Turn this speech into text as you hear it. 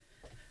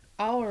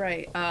All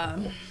right.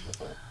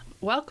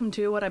 Welcome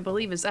to what I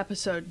believe is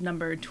episode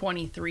number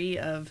 23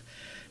 of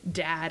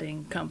Dad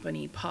and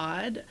Company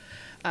Pod.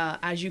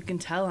 As you can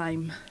tell,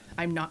 I'm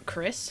not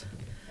Chris.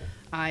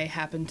 I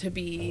happen to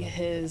be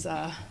his,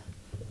 well,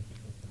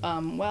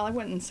 I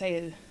wouldn't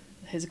say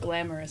his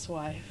glamorous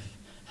wife.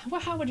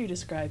 How would you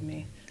describe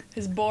me?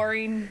 His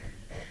boring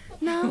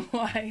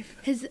wife?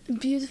 His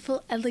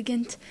beautiful,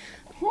 elegant,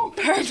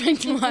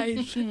 perfect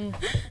wife.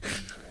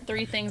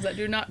 Three things that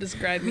do not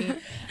describe me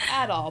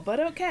at all, but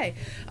okay.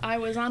 I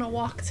was on a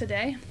walk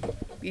today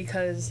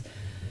because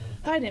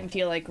I didn't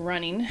feel like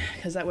running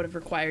because that would have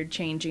required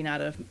changing out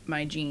of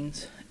my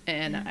jeans.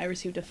 And I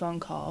received a phone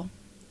call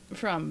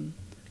from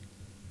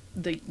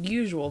the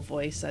usual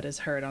voice that is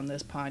heard on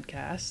this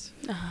podcast.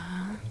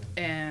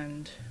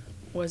 And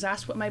was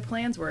asked what my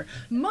plans were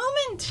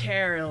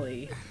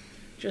momentarily.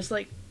 Just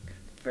like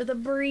for the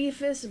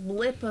briefest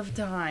blip of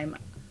time.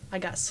 I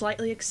got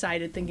slightly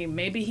excited thinking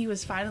maybe he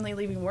was finally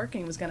leaving work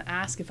and he was going to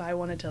ask if I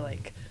wanted to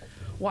like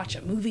watch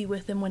a movie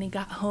with him when he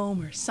got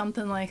home or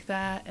something like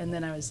that. And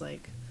then I was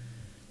like,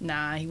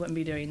 nah, he wouldn't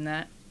be doing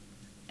that.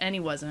 And he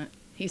wasn't.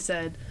 He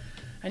said,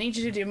 I need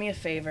you to do me a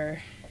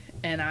favor.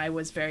 And I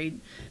was very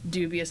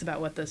dubious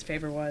about what this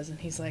favor was. And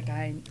he's like,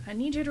 I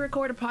need you to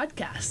record a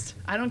podcast.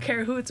 I don't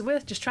care who it's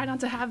with. Just try not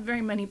to have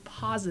very many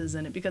pauses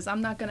in it because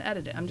I'm not going to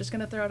edit it. I'm just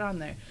going to throw it on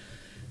there.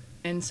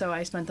 And so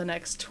I spent the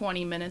next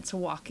 20 minutes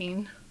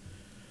walking.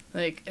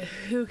 Like,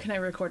 who can I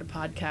record a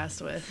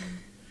podcast with?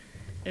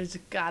 It's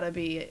gotta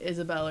be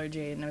Isabel or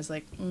Jade. And I was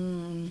like,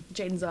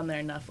 Jaden's on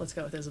there enough. Let's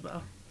go with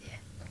Isabel. Yeah,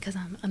 because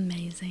I'm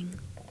amazing.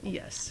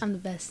 Yes. I'm the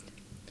best.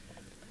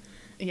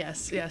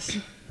 Yes.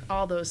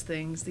 All those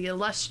things. The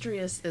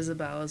illustrious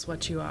Isabel is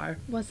what you are.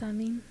 What's that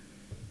mean?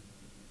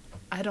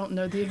 I don't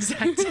know the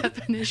exact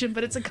definition,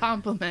 but it's a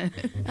compliment.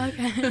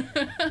 Okay.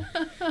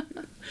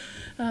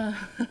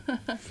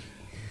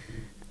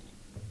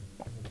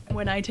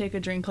 When I take a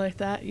drink like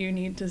that, you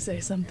need to say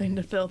something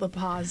to fill the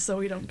pause so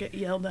we don't get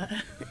yelled at.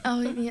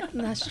 Oh, yeah,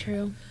 that's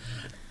true.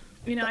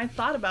 You know, I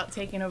thought about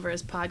taking over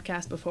his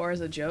podcast before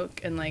as a joke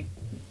and, like,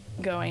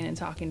 going and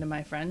talking to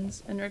my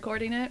friends and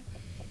recording it.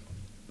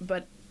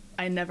 But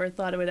I never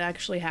thought it would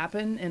actually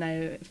happen, and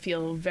I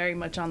feel very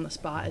much on the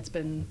spot. It's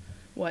been,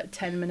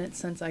 10 minutes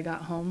since I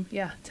got home?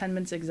 Yeah, 10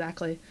 minutes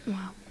exactly.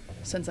 Wow.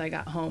 Since I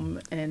got home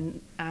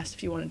and asked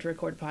if you wanted to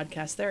record a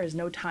podcast. There is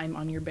no time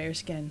on your bare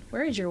skin.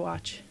 Where is your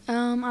watch?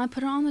 I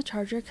put it on the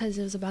charger because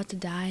it was about to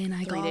die, and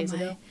I got 3 days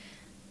ago?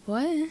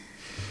 What?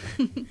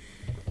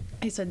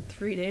 I said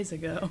 3 days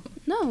ago.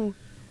 No.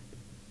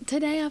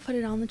 Today I put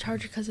it on the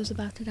charger because it was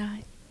about to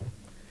die.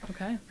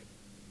 Okay.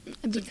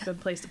 It's a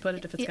good place to put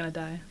it if it's going to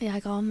die. Yeah, I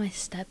got all my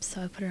steps,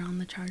 so I put it on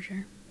the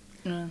charger.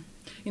 You know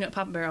what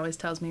Papa Bear always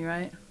tells me,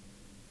 right?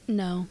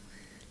 No.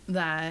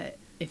 That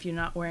if you're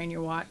not wearing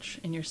your watch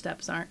and your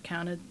steps aren't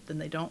counted, then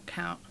they don't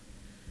count.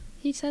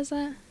 He says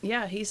that?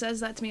 Yeah, he says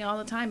that to me all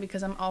the time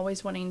because I'm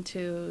always wanting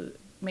to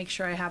make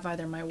sure I have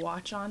either my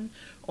watch on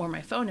or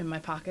my phone in my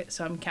pocket,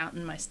 so I'm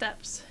counting my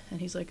steps. And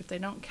he's like, if they're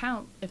not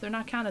counted,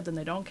 then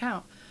they don't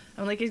count.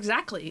 I'm like,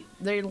 exactly.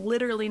 They're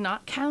literally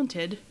not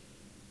counted,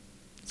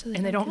 so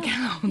and they don't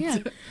count. Yeah.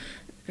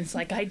 It's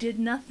like I did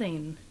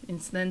nothing. And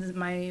then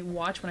my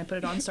watch, when I put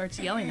it on, starts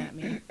yelling at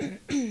me.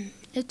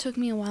 It took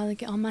me a while to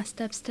get all my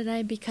steps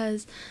today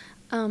because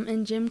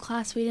in gym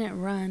class we didn't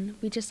run.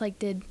 We just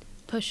did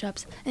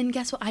push-ups. And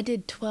guess what? I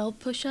did 12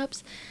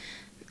 push-ups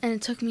and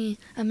it took me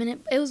a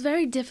minute. It was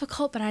very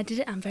difficult, but I did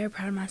it. I'm very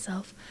proud of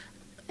myself.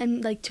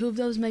 And 2 of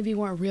those maybe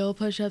weren't real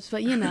push-ups,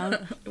 but you know.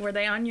 Were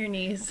they on your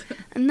knees?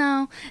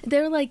 No,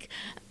 they were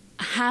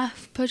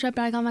half push-up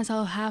and I got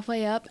myself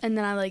halfway up and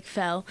then I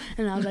fell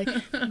and I was like,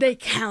 they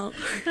count.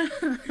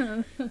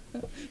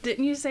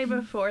 Didn't you say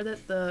before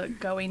that the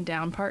going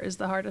down part is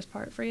the hardest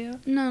part for you?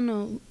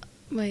 No,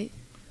 wait.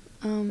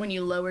 When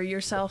you lower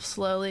yourself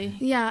slowly?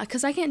 Yeah,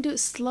 because I can't do it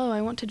slow.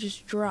 I want to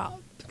just drop.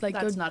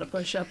 That's not a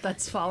push-up.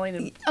 That's falling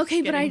and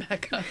okay, getting but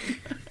back up.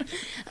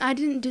 I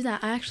didn't do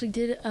that. I actually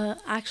did,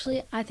 I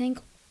think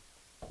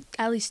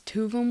at least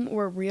 2 of them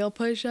were real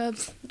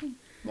push-ups.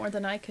 More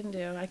than I can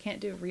do. I can't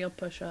do real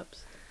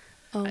push-ups.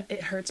 Oh.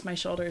 It hurts my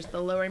shoulders.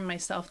 The lowering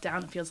myself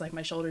down, it feels like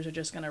my shoulders are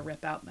just going to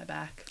rip out my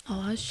back.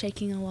 Oh, I was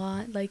shaking a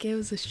lot. It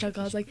was a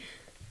struggle. I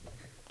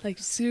was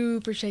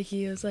super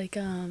shaky. It was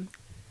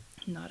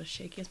Not as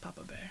shaky as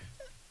Papa Bear.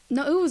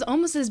 No, it was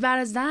almost as bad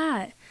as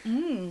that.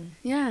 Mm.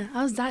 Yeah,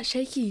 I was that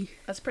shaky.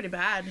 That's pretty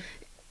bad.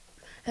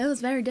 It was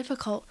very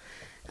difficult.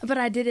 But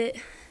I did it.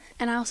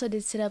 And I also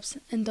did sit-ups.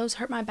 And those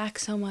hurt my back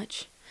so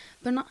much.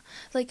 But not,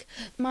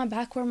 my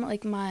back where, my,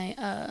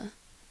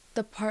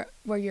 the part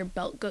where your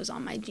belt goes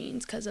on my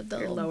jeans because of the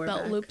little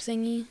belt loop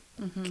thingy.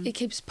 Mm-hmm. It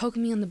keeps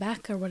poking me on the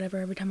back or whatever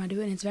every time I do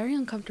it, and it's very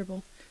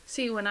uncomfortable.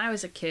 See, when I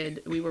was a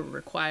kid, we were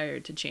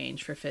required to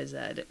change for phys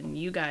ed, and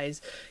you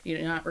guys,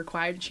 you're not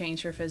required to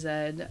change for phys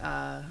ed.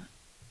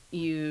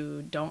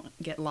 You don't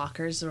get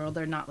lockers, or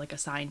they're not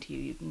assigned to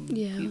you.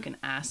 You can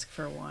ask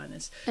for one.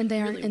 It's and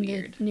they really aren't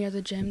weird. near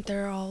the gym.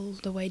 They're all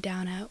the way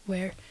down at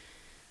where,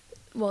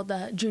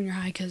 the junior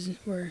high, because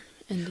we're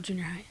in the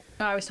junior high.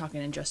 I was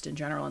talking just in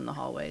general in the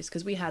hallways,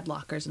 because we had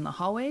lockers in the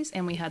hallways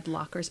and we had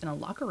lockers in a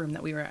locker room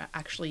that we were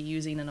actually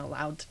using and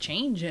allowed to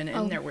change in,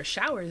 and there were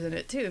showers in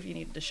it too if you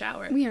needed to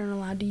shower. We aren't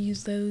allowed to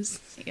use those.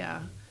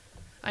 Yeah.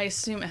 I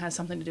assume it has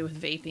something to do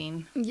with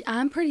vaping. Yeah,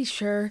 I'm pretty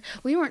sure.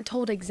 We weren't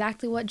told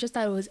exactly what, just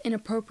that it was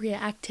inappropriate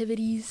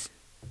activities.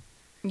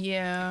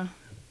 Yeah.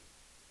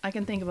 I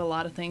can think of a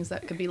lot of things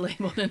that could be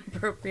labeled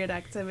inappropriate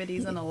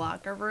activities in a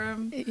locker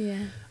room.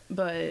 Yeah.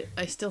 But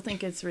I still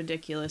think it's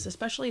ridiculous,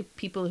 especially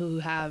people who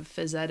have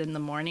phys ed in the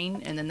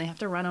morning and then they have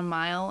to run a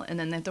mile and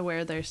then they have to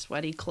wear their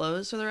sweaty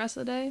clothes for the rest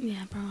of the day.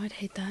 Yeah, bro, I'd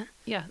hate that.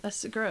 Yeah,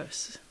 that's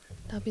gross.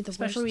 That'd be the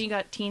Especially worst. when you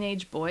got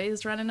teenage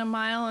boys running a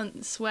mile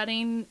and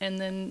sweating, and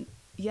then,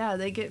 yeah,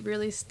 they get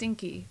really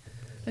stinky.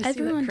 I see that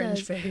Everyone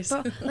cringe does. face.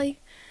 But, like,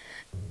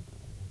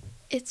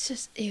 it's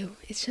just, ew.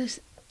 It's just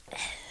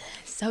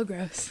so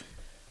gross.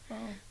 Well,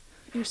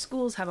 your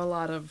schools have a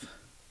lot of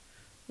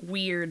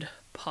weird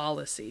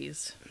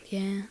policies.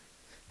 Yeah.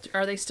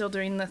 Are they still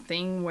doing the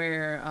thing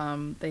where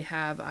they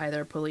have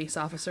either a police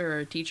officer or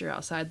a teacher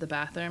outside the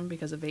bathroom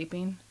because of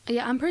vaping?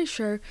 Yeah, I'm pretty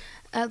sure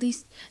at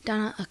least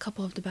down at a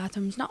couple of the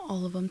bathrooms, not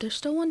all of them. There's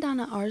still one down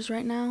at ours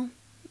right now,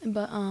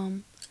 but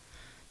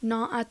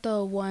not at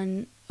the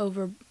one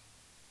over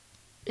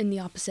in the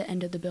opposite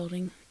end of the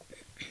building.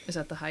 Is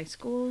that the high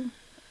school?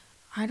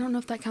 I don't know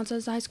if that counts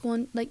as high school.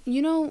 And, like,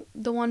 you know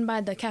the one by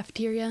the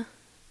cafeteria?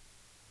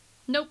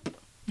 Nope.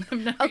 I've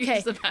never Okay.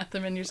 used the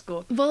bathroom in your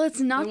school. Well,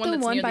 it's not The one the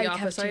that's one near by the the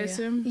office, I cafeteria.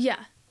 assume? Yeah.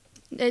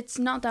 It's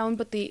not that one,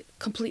 but the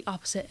complete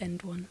opposite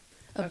end one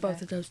of both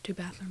Okay. of those two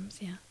bathrooms,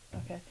 yeah.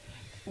 Okay.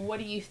 What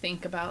do you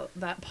think about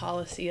that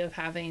policy of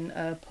having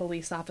a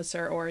police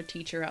officer or a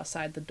teacher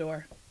outside the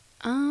door?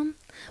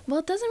 Well,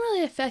 it doesn't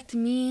really affect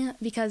me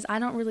because I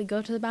don't really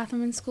go to the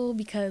bathroom in school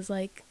because,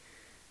 like,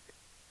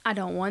 I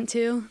don't want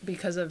to.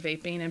 Because of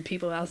vaping and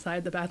people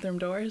outside the bathroom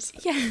doors?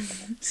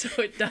 Yes.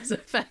 So it does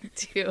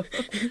affect you.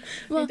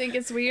 Well- You think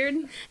it's weird?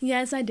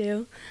 Yes, I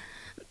do.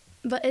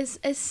 But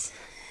it's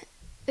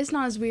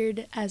not as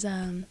weird as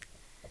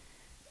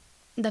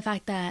the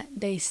fact that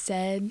they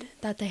said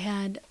that they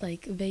had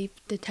like vape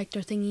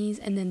detector thingies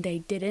and then they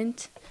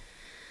didn't.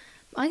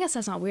 I guess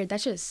that's not weird.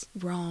 That's just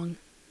wrong.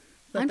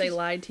 That I'm they just-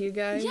 lied to you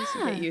guys? Yeah.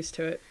 Get used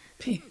to it.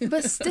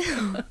 But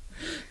still,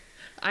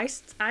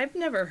 I've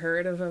never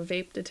heard of a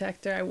vape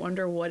detector. I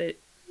wonder what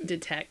it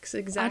detects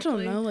exactly.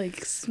 I don't know.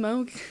 Like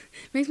smoke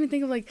makes me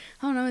think of like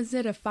I don't know. Is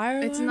it a fire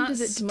alarm? It's not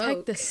Does it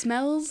detect the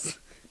smoke. smells?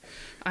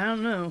 I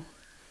don't know.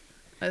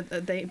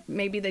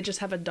 Maybe they just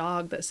have a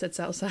dog that sits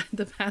outside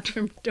the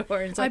bathroom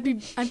door and it's like,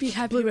 I'd be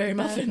happy blueberry with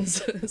that.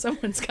 muffins.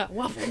 Someone's got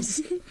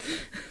waffles.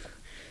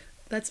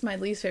 That's my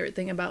least favorite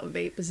thing about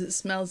vape is it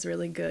smells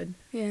really good.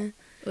 Yeah.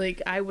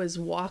 Like, I was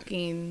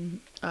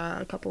walking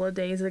a couple of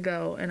days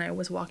ago, and I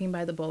was walking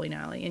by the bowling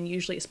alley, and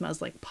usually it smells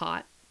like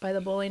pot by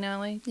the bowling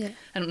alley. Yeah.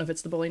 I don't know if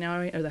it's the bowling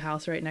alley or the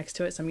house right next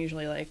to it, so I'm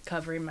usually, like,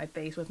 covering my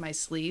face with my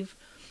sleeve.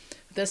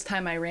 This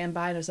time I ran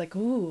by, and I was like,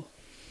 ooh,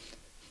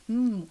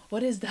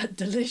 what is that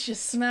delicious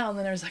smell? And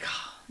then I was like,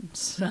 oh, I'm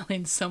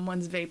smelling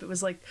someone's vape. It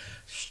was, like,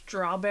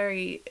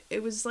 strawberry.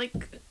 It was,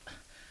 like,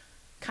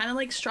 kind of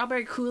like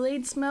strawberry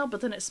Kool-Aid smell,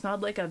 but then it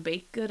smelled like a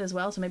baked good as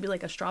well, so maybe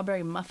like a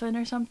strawberry muffin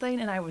or something,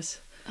 and I was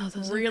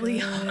Those are really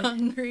good.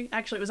 hungry.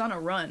 Actually, it was on a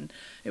run.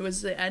 It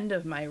was the end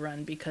of my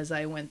run because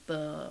I went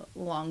the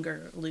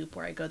longer loop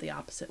where I go the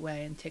opposite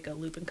way and take a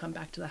loop and come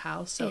back to the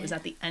house. So it was Yeah.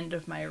 at the end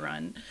of my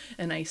run,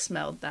 and I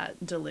smelled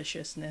that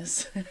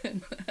deliciousness.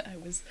 And I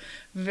was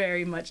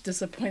very much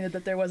disappointed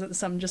that there wasn't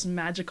some just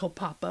magical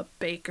pop-up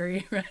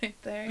bakery right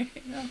there.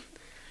 You know?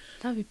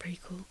 That'd be pretty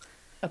cool.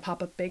 A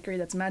pop-up bakery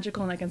that's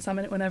magical and I can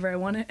summon it whenever I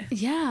want it.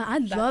 Yeah,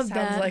 I'd love That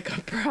sounds that. like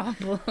a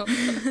problem.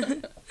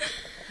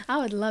 I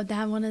would love to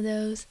have one of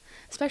those,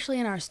 especially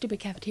in our stupid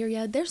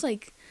cafeteria. There's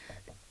like,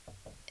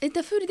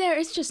 the food there,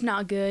 it's just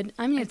not good.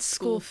 I mean, it's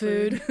school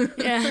food.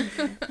 Yeah.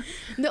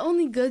 The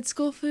only good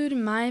school food,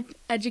 in my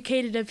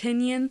educated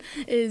opinion,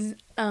 is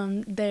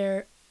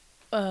their,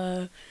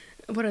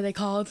 what are they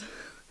called?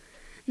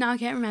 No, I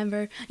can't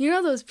remember. You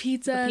know those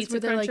pizzas pizza where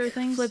they're like cruncher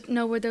things?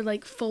 where they're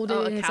like folded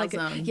Oh, a and it's like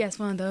calzone. yes,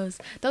 one of those.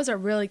 Those are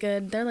really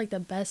good. They're like the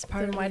best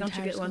part Then of why the don't you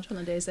entire get school. lunch on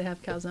the days they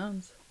have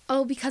calzones?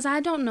 Oh, because I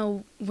don't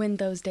know when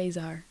those days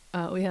are.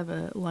 We have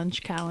a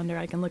lunch calendar.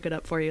 I can look it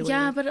up for you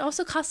Yeah, later. but it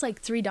also costs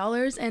like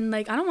 $3, and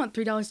like I don't want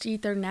 $3 to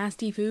eat their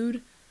nasty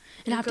food,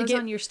 and it have goes to get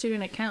on your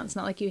student account. It's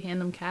not like you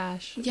hand them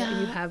cash.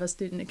 Yeah. You have a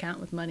student account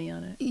with money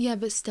on it. yeah,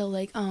 but still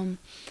like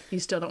You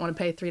still don't want to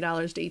pay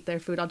 $3 to eat their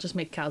food. I'll just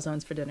make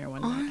calzones for dinner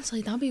one night.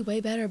 honestly that'd be way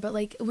better. But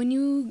like when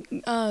you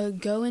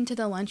go into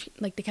the lunch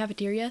like the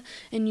cafeteria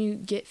and you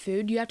get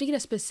food, you have to get a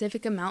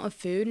specific amount of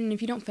food, and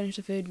if you don't finish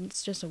the food,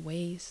 it's just a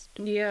waste.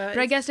 Yeah, But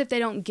I guess if they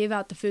don't give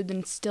out the food, then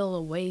it's still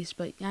a waste.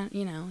 But yeah,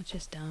 you know, it's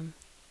just dumb.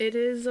 it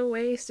is a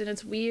waste, and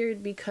it's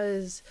weird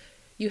because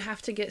you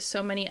have to get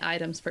so many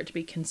items for it to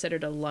be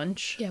considered a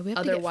lunch. Yeah, we have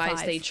to get Otherwise,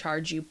 5. they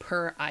charge you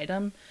per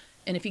item.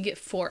 And if you get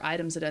 4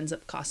 items, it ends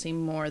up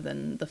costing more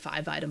than the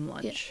 5-item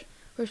lunch.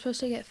 We're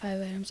supposed to get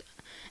 5 items.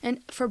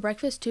 And for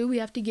breakfast, too, we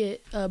have to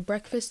get a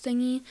breakfast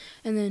thingy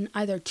and then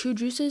either 2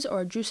 juices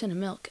or a juice and a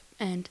milk.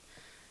 And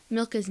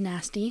milk is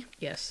nasty.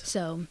 Yes.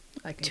 So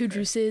I 2 concur.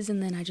 juices,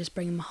 and then I just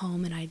bring them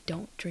home and I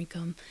don't drink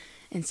them.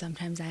 And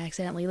sometimes I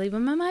accidentally leave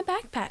them in my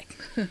backpack.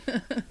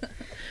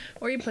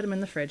 Or you put them in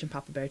the fridge and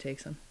Papa Bear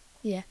takes them.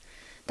 Yeah,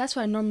 that's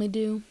what I normally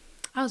do.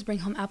 I always bring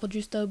home apple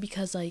juice though,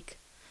 because like,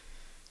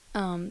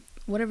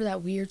 whatever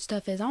that weird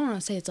stuff is, I don't want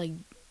to say it's like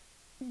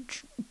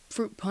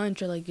fruit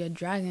punch or like a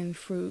dragon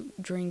fruit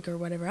drink or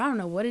whatever. I don't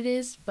know what it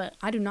is, but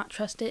I do not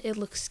trust it. It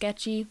looks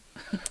sketchy.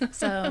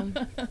 So,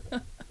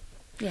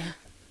 yeah.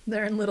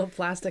 They're in little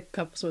plastic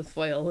cups with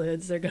foil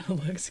lids. They're gonna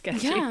look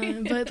sketchy.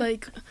 Yeah, but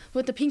like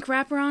with the pink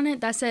wrapper on it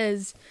that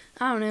says,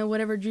 I don't know,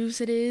 whatever juice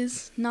it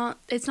is.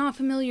 It's not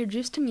familiar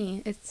juice to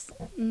me.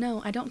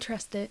 No, I don't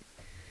trust it.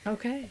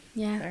 Okay.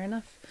 Yeah. Fair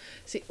enough.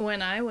 See,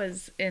 when I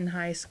was in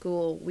high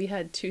school, we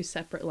had 2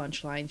 separate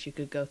lunch lines you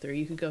could go through.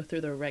 You could go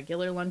through the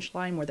regular lunch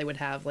line where they would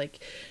have like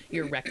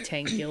your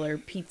rectangular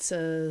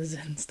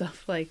pizzas and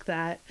stuff like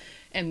that,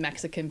 and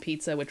Mexican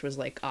pizza, which was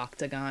like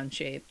octagon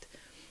shaped.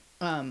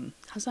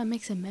 How's that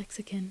makes it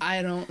Mexican?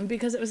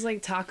 Because it was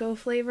like taco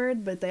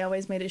flavored, but they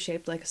always made it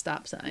shaped like a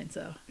stop sign.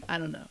 So I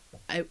don't know.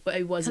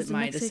 It wasn't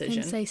my decision.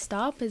 Mexicans say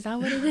stop? Is that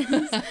what it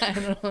is?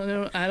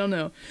 I don't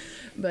know.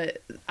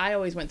 But I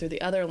always went through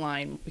the other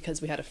line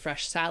because we had a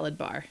fresh salad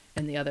bar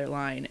in the other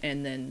line,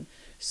 and then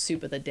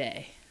soup of the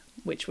day,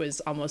 which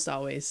was almost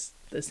always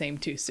the same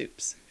 2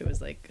 soups. It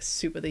was like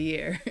soup of the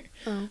year.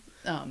 Oh.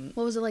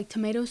 What was it, like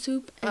tomato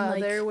soup and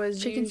like there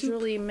was chicken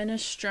usually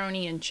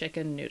minestrone and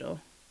chicken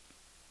noodle.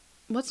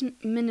 What's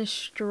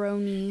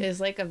minestrone?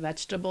 It's like a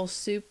vegetable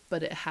soup,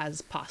 but it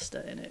has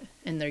pasta in it,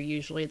 and they're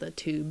usually the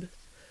tube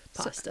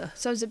pasta.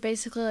 So is it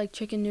basically like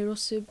chicken noodle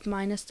soup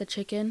minus the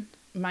chicken?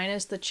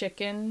 Minus the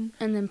chicken.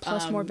 And then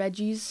plus more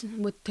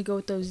veggies to go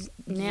with those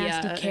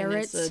nasty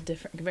carrots. And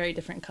it's a very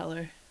different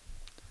color.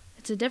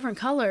 It's a different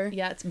color.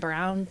 Yeah, it's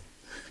brown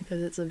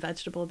because it's a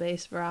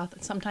vegetable-based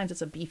broth. Sometimes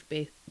it's a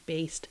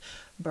beef-based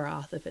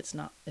broth if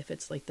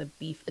it's like the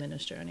beef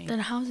minestrone. Then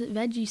how's it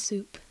veggie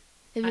soup?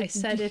 I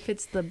said if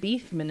it's the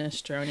beef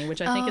minestrone,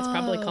 which I think it's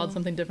probably called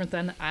something different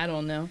then. I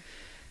don't know.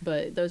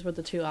 But those were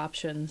the 2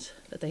 options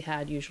that they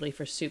had usually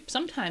for soup.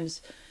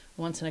 Sometimes,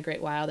 once in a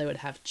great while, they would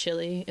have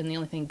chili. And the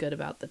only thing good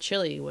about the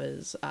chili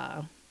was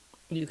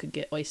you could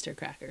get oyster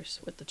crackers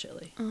with the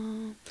chili.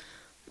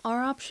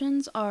 Our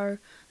options are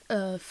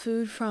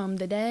food from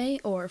the day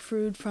or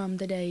food from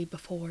the day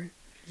before.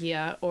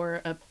 Yeah,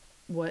 or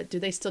what? Do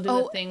they still do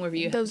the thing where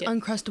you those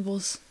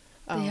Uncrustables?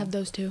 They have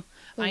those too.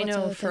 I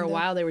know for a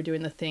while they were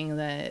doing the thing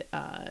that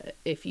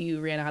if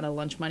you ran out of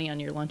lunch money on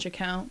your lunch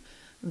account,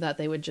 that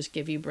they would just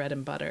give you bread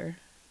and butter.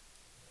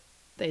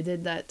 They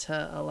did that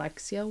to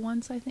Alexia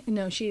once, I think.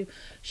 No, she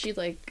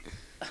like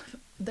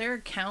their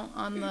account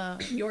on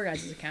your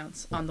guys'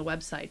 accounts on the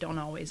website don't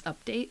always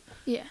update.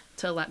 Yeah.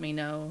 To let me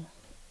know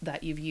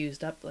that you've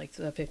used up like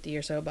the 50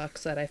 or so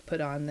bucks that I've put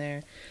on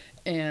there,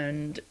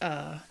 and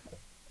I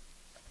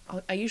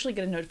usually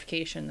get a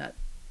notification that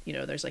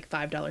there's like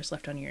 $5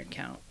 left on your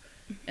account.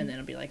 And then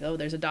it'll be like, oh,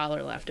 there's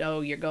 $1 left.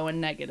 Oh, you're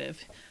going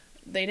negative.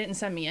 They didn't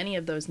send me any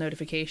of those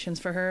notifications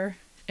for her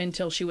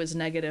until she was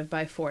negative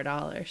by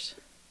 $4.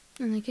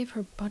 And they gave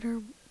her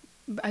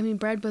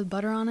bread with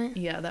butter on it?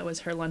 Yeah, that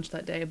was her lunch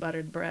that day,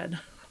 buttered bread.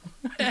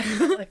 I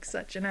felt like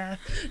such an ass.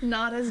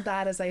 Not as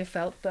bad as I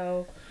felt,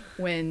 though,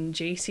 when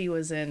JC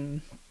was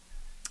in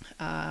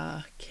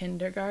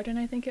kindergarten,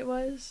 I think it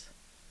was.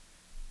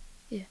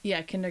 Yeah.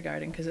 Yeah,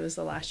 kindergarten, because it was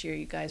the last year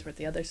you guys were at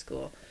the other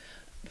school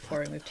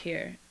before we moved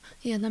here.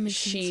 Yeah, that makes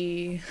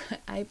sense.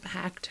 I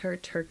packed her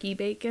turkey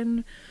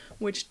bacon,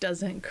 which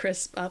doesn't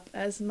crisp up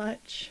as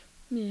much.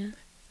 Yeah.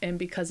 And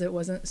because it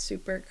wasn't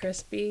super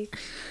crispy,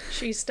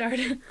 she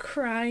started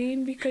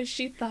crying because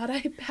she thought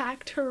I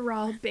packed her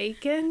raw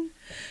bacon.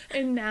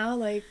 And now,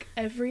 like,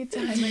 every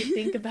time I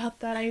think about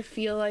that, I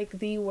feel like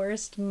the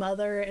worst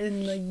mother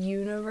in the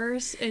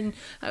universe. And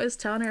I was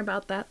telling her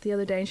about that the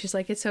other day, and she's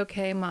like, "It's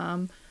okay,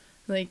 Mom.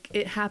 Like,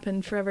 it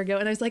happened forever ago."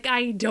 And I was like,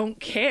 I don't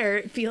care.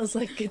 It feels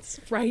like it's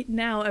right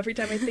now. Every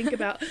time I think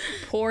about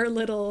poor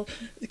little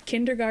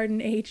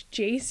kindergarten-age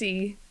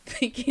JC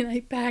thinking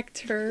I packed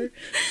her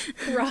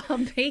raw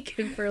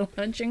bacon for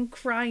lunch and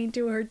crying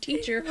to her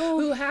teacher,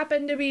 who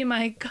happened to be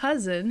my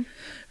cousin.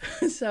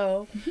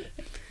 So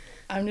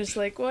I'm just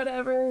like,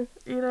 whatever.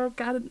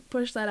 Gotta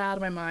push that out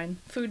of my mind.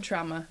 Food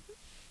trauma.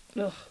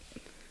 Ugh.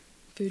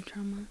 Food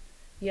trauma.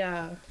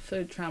 Yeah,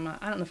 food trauma.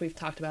 I don't know if we've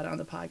talked about it on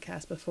the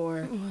podcast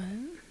before.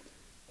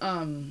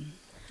 What?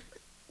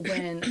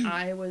 When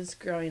I was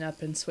growing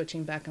up and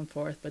switching back and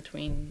forth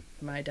between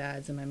my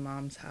dad's and my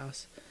mom's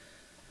house,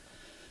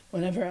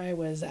 whenever I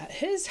was at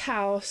his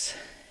house,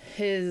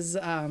 his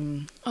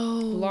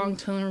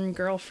long-term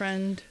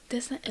girlfriend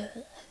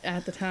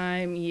at the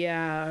time,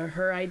 yeah,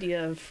 her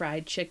idea of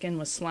fried chicken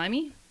was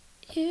slimy.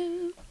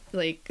 Ew.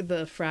 Like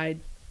the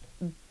fried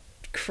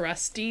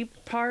crusty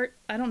part.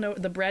 I don't know,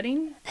 the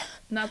breading.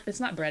 It's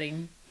not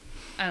breading.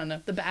 I don't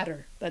know, the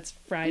batter that's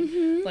fried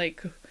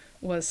like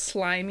was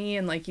slimy,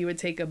 and like you would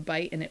take a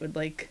bite and it would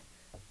like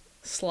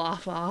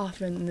slough off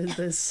and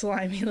this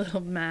slimy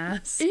little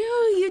mass. Ew,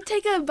 you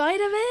take a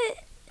bite of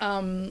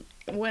it?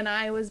 when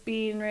I was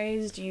being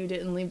raised, you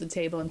didn't leave the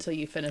table until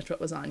you finished what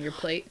was on your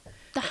plate.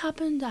 That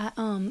happened at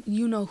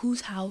you know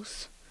whose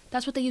house.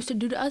 That's what they used to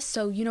do to us.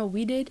 So you know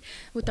we did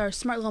with our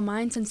smart little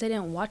minds. Since they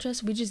didn't watch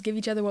us, we just give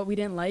each other what we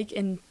didn't like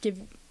and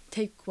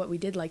take what we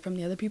did like from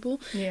the other people.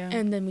 Yeah.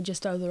 And then we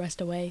just throw the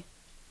rest away.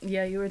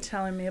 Yeah, you were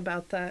telling me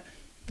about that.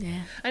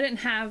 Yeah. I didn't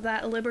have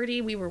that liberty.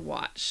 We were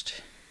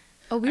watched.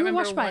 Oh, we were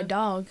watched by a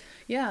dog.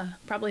 Yeah,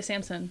 probably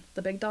Samson,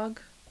 the big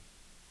dog.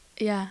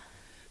 Yeah.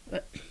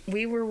 But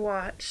we were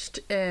watched,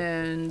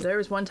 and there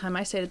was one time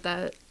I stayed at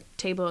that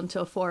table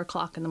until 4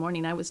 o'clock in the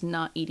morning. I was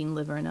not eating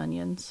liver and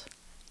onions.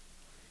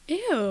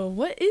 Ew.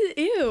 What is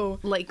ew?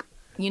 Like,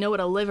 you know what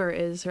a liver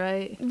is,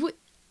 right? What?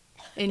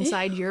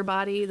 Inside your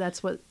body,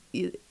 that's what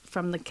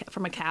from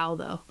a cow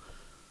though.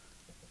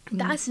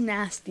 That's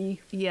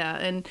nasty. Yeah,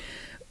 and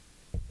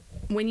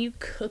when you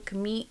cook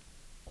meat,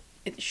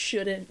 it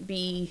shouldn't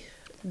be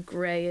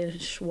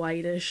grayish,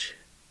 whitish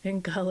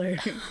in color.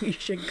 You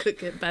should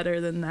cook it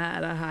better than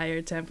that at a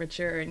higher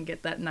temperature and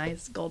get that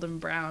nice golden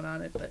brown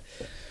on it. But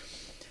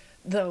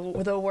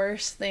the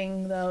worst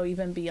thing, though,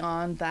 even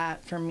beyond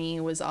that for me,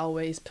 was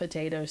always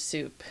potato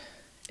soup.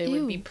 It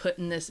would be put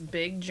in this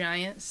big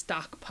giant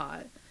stock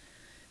pot,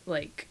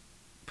 like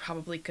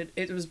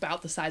it was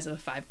about the size of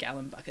a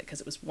 5-gallon bucket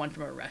because it was one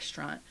from a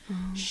restaurant.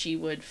 She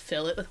would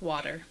fill it with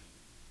water,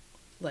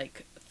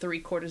 like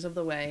 3/4 of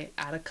the way,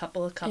 add a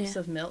couple of cups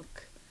of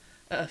milk,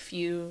 a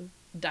few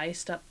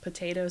diced up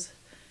potatoes,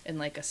 and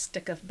like a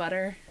stick of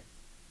butter,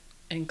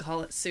 and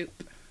call it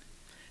soup.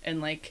 And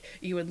like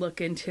you would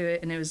look into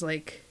it and it was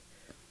like,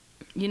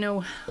 you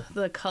know,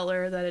 the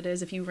color that it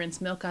is if you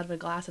rinse milk out of a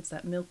glass, it's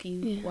that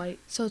milky white.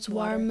 So it's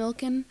water. warm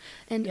milk and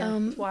potato.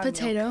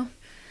 Milk.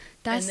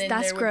 That's and then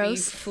that's there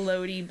gross. Would be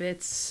floaty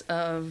bits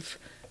of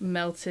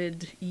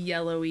melted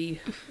yellowy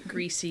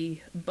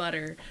greasy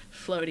butter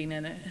floating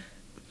in it.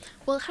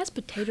 Well, it has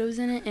potatoes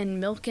in it and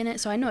milk in it,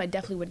 so I know I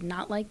definitely would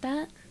not like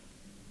that.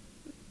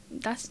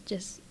 That's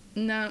just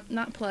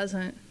not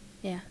pleasant.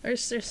 Yeah.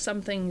 There's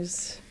some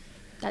things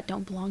that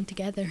don't belong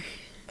together.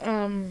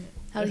 At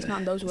least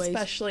not in those ways.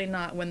 Especially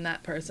not when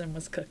that person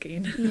was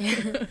cooking.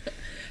 Yeah.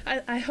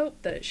 I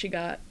hope that she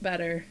got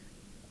better,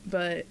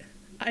 but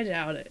I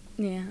doubt it.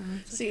 Yeah.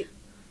 See,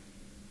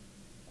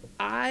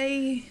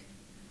 I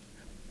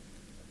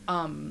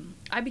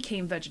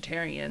became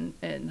vegetarian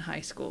in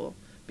high school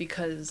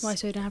because... Why,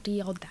 so you don't have to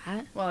eat all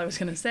that? Well, I was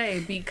going to say,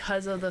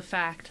 because of the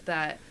fact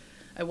that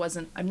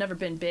I've never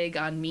been big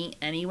on meat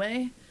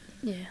anyway.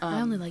 Yeah, I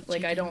only like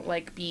chicken. Like, I don't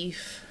like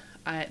beef.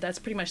 That's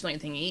pretty much the only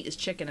thing I eat is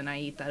chicken, and I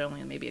eat that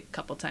only maybe a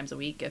couple times a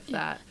week, if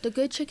that. The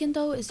good chicken,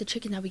 though, is the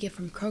chicken that we get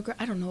from Kroger.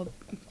 I don't know what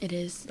it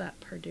is. That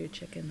Purdue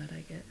chicken that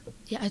I get.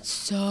 Yeah, it's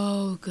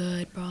so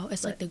good, bro.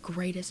 It's like the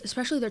greatest,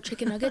 especially their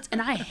chicken nuggets.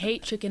 And I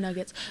hate chicken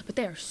nuggets, but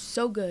they are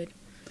so good.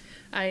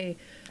 I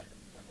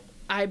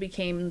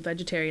became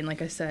vegetarian,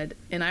 like I said,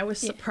 and I was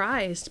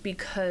surprised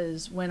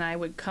because when I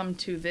would come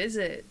to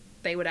visit,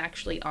 they would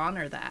actually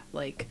honor that.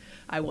 Like,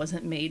 I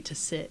wasn't made to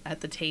sit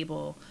at the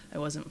table. I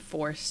wasn't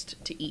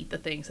forced to eat the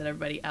things that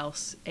everybody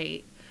else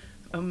ate.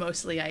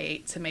 Mostly I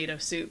ate tomato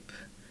soup.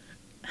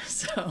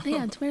 So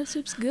yeah, tomato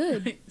soup's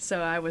good.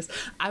 So I was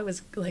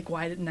like,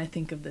 why didn't I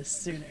think of this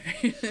sooner?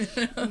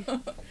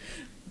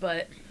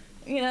 But,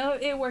 you know,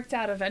 it worked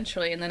out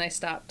eventually, and then I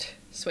stopped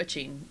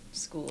switching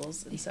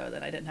schools, and so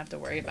that I didn't have to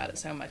worry about it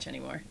so much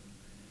anymore.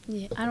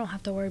 Yeah, I don't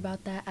have to worry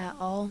about that at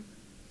all,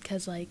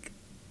 because, like,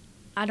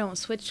 I don't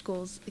switch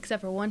schools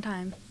except for one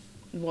time.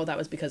 Well, that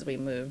was because we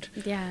moved.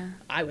 Yeah.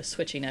 I was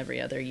switching every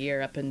other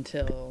year up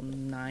until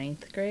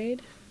 9th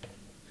grade.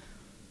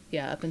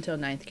 Yeah, up until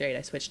 9th grade,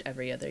 I switched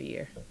every other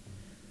year.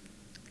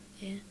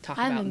 Yeah. Talk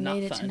I about haven't not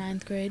made it fun. to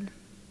 9th grade.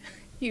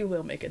 You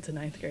will make it to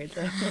 9th grade,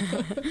 though.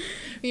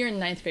 You're in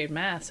 9th grade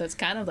math, so it's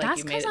kind of like That's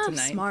you made it to 9th. I'm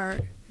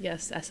smart.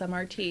 Yes,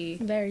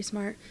 SMRT. Very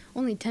smart.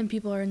 Only 10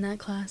 people are in that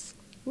class.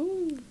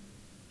 Woo.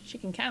 She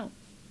can count.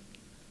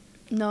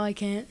 No, I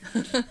can't.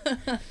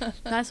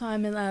 That's why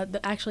I'm in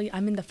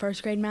I'm in the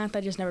 1st grade math.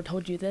 I just never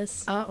told you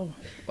this. Oh,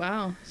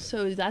 wow.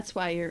 So that's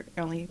why you're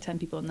only 10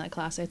 people in that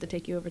class. I have to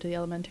take you over to the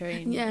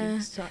elementary and you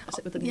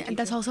sit with the new teacher.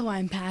 That's also why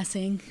I'm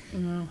passing.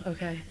 Oh,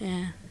 okay.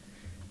 Yeah.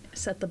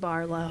 Set the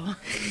bar low.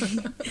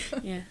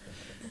 Yeah.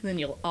 Then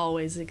you'll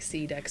always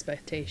exceed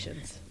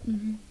expectations.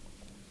 Mm-hmm.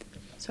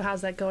 So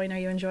how's that going? Are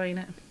you enjoying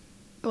it?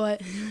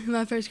 What?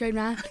 My 1st grade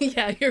math?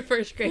 Yeah, your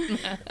 1st grade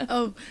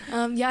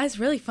math. Yeah, it's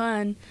really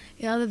fun.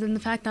 Yeah, other than the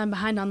fact that I'm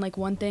behind on, like,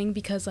 one thing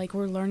because, like,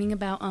 we're learning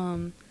about,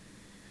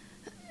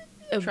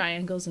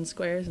 triangles and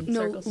squares and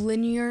circles.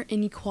 Linear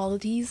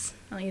inequalities.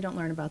 Oh, you don't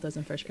learn about those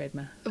in 1st grade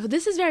math. Well,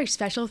 this is very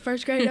special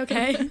 1st grade,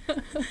 okay?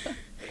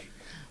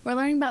 We're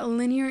learning about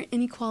linear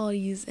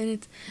inequalities,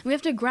 and we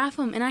have to graph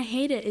them, and I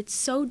hate it. It's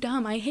so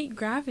dumb. I hate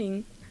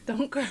graphing.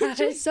 Don't cry. It's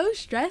just so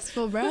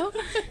stressful, bro.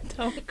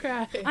 Don't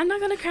cry. I'm not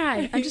gonna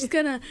cry. I'm just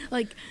gonna,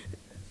 like,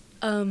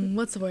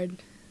 what's the word?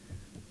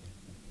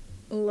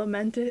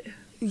 Lament it?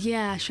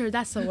 Yeah, sure,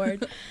 that's the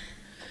word.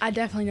 I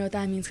definitely know what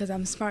that means because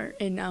I'm smart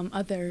in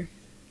other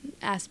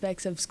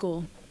aspects of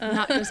school,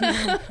 not just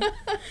math.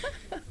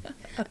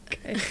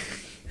 Okay.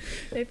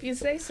 If you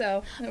say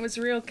so. It was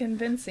real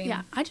convincing.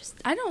 Yeah,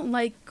 I don't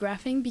like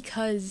graphing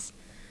because,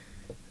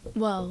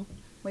 well,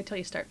 Wait till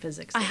you start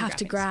physics. I then have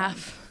to graphing's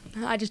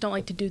graph. I just don't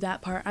like to do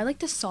that part. I like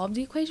to solve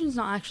the equations,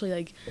 not actually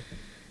like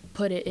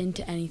put it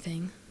into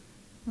anything.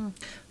 fun.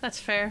 That's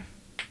fair.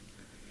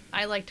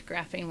 I liked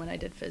graphing when I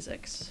did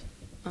physics.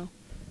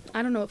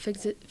 I don't know what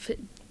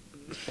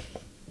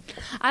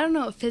I don't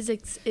know what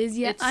physics is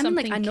yet. It's I mean,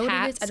 something like I know what it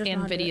cats is. I don't know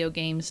and how to do video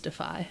games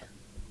defy.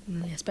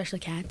 it. Especially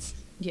cats.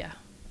 Yeah,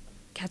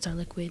 Cats are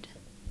liquid.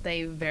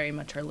 they very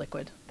much are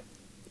liquid.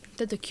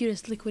 They're the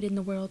cutest liquid in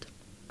the world.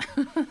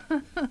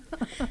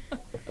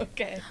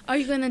 Okay. Are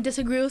you gonna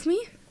disagree with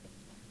me?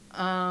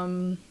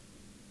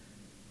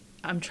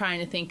 I'm trying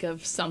to think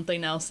of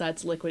something else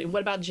that's liquid.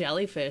 What about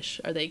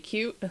jellyfish? Are they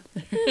cute?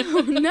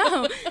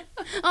 No.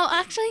 Oh,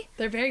 actually,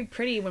 They're very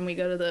pretty when we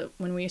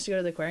used to go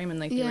to the aquarium and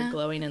like they Yeah. were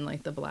glowing in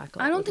like the black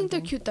light. I don't think they're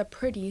looking cute. They're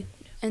pretty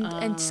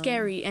and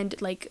scary and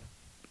like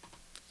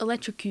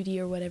electrocutey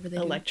or whatever they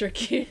thing. do. Electric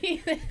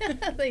cutie.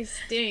 They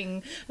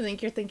sting. I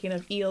think you're thinking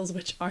of eels,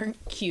 which aren't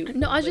cute.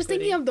 No, I was just liquidy.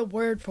 thinking of the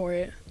word for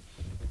it.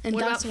 And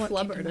What that's about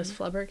what came to flubber? Does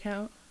mind. flubber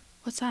count?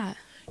 What's that?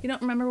 You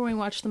don't remember when we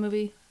watched the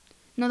movie?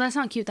 No, that's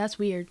not cute. That's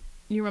weird.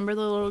 You remember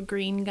the little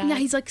green guy? Yeah,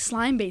 he's like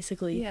slime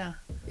basically. Yeah.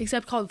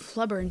 Except called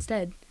flubber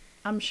instead.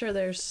 I'm sure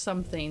there's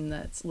something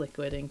that's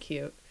liquid and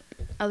cute.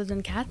 Other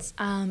than cats?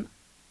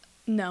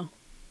 No.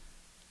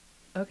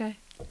 Okay.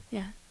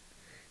 Yeah.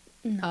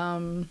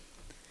 No.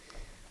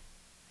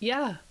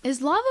 Yeah.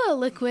 Is lava a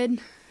liquid?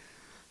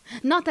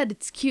 Not that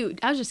it's cute.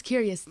 I was just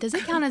curious. Does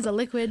it count as a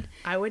liquid?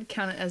 I would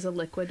count it as a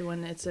liquid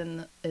when it's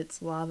in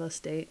its lava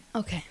state.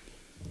 Okay.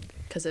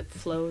 Because it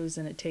flows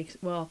and it takes,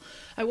 well,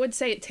 I would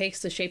say it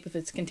takes the shape of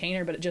its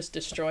container, but it just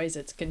destroys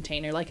its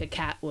container like a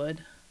cat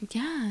would.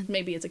 Yeah.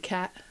 Maybe it's a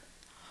cat.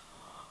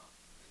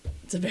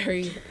 It's a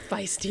very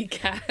feisty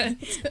cat.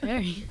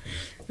 Very.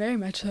 Very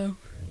much so.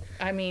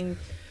 I mean,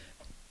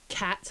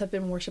 cats have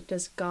been worshipped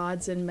as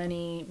gods in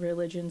many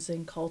religions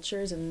and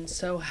cultures, and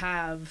so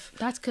have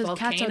That's because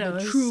cats are the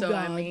volcanoes, true so,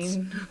 gods. I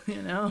mean,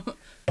 you know.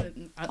 they're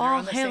All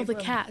on hail same the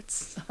level.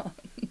 cats.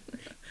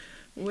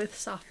 With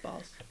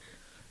softballs.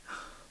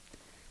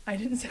 I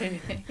didn't say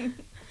anything.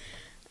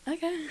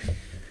 Okay.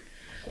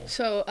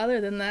 So, other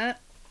than that,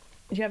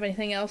 do you have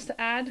anything else to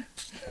add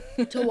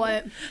To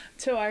what?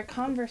 to our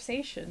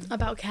conversation?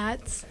 About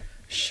cats?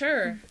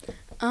 Sure.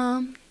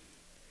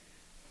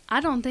 I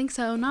don't think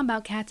so. Not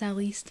about cats, at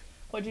least.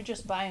 What'd you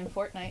just buy in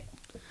Fortnite?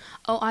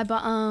 Oh, I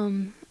bought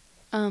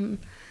an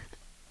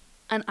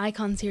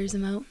Icon series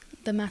emote,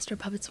 the Master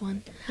Puppets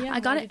one. Yeah, I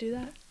got why'd it. you do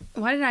that?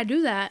 Why did I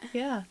do that?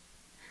 Yeah.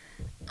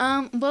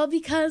 Well,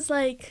 because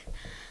like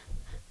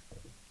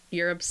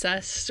You're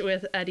obsessed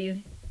with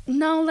Eddie.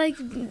 no, like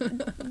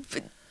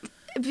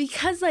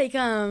because like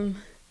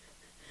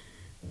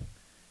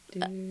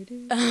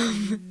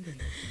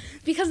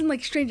because in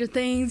like Stranger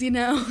Things, you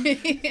know.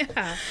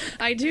 Yeah,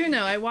 I do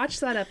know. I watched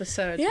that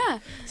episode. Yeah,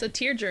 It's a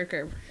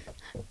tearjerker.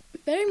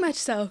 very much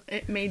so.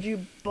 It made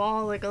you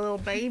bawl like a little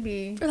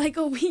baby. For like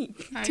a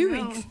week, I 2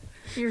 know. weeks.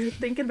 You're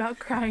thinking about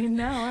crying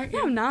now, aren't No,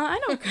 you? I'm not. I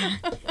don't cry.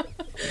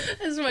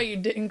 That's why you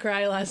didn't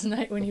cry last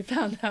night when you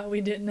found out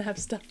we didn't have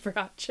stuff for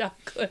hot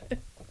chocolate.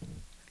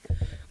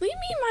 Leave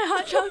me my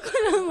hot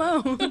chocolate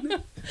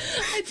alone.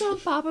 I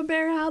told Papa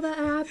Bear how that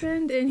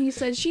happened, and he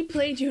said she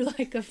played you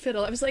like a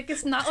fiddle. I was like,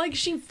 it's not like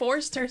she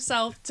forced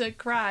herself to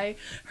cry.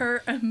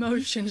 Her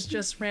emotions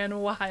just ran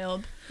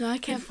wild. No, I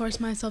can't force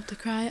myself to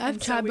cry. I've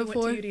And tried so we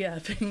before. went to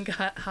UDF and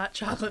got hot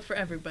chocolate for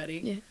everybody.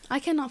 Yeah, I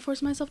cannot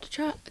force myself to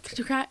try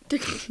to cry.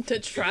 To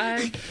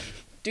try,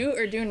 do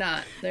or do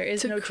not. There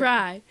is no To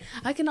cry.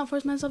 I cannot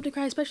force myself to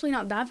cry, especially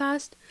not that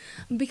fast,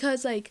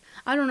 because like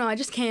I don't know, I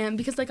just can't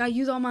because like I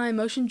use all my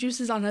emotion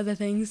juices on other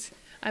things.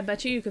 I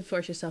bet you could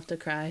force yourself to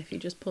cry if you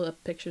just pull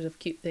up pictures of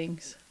cute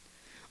things.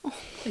 Oh.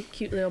 Like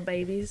cute little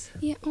babies.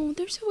 Yeah, oh,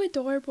 they're so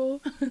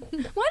adorable.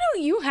 Why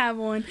don't you have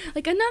one?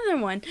 Like another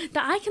one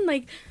that I can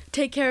like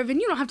take care of, and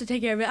you don't have to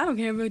take care of it. I don't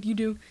care what you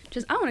do.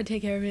 Just I want to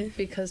take care of it.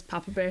 Because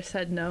Papa Bear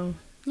said no,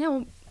 Yeah,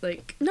 well,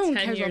 like no one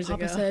 10 cares what years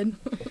Papa ago. said.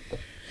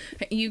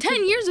 You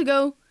 10 years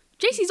ago,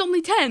 JC's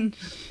only 10.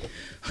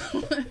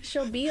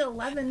 She'll be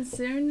 11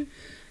 soon.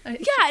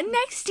 Yeah,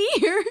 next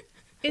year.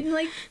 In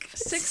like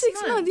six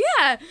months.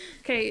 Yeah.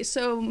 Okay,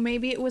 so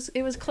maybe it was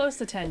close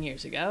to 10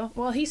 years ago.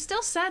 Well, he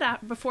still said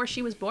before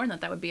she was born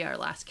that would be our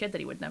last kid, that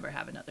he would never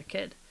have another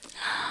kid.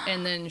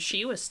 And then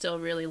she was still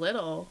really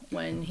little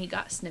when he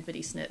got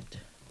snippety snipped.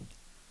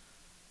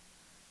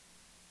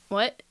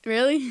 What?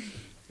 Really?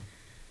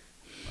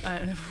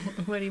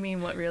 What do you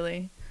mean, what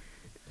really?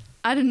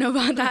 I didn't know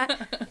about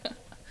that.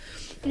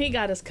 He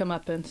got his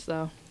comeuppance,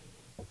 though.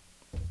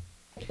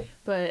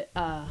 But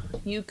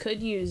you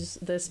could use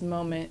this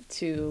moment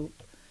to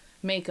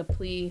make a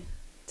plea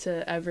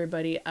to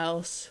everybody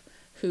else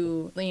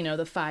who, you know,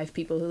 the 5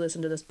 people who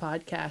listen to this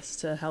podcast,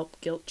 to help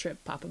guilt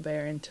trip Papa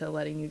Bear into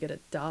letting you get a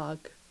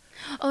dog.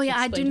 Oh yeah,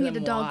 I Explain do to need a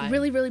them dog why.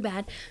 really, really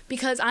bad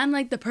because I'm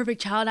like the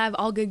perfect child. I have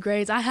all good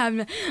grades. I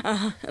have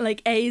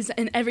like A's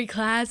in every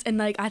class, and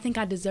like I think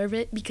I deserve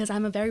it because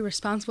I'm a very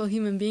responsible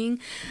human being.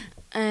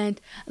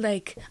 and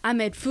like I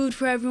made food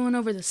for everyone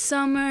over the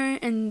summer,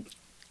 and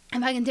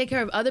if I can take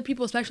care of other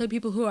people, especially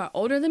people who are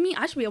older than me,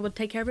 I should be able to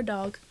take care of a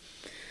dog.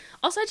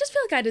 Also, I just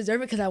feel like I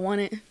deserve it because I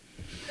want it.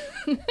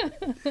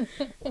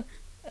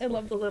 I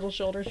love the little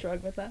shoulder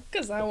shrug with that,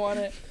 because I want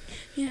it.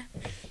 Yeah.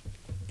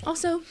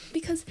 Also,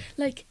 because,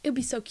 like, it'd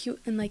be so cute,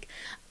 and, like,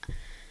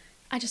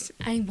 I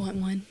want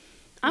one.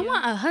 I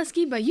want a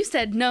husky, but you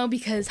said no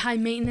because high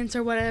maintenance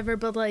or whatever,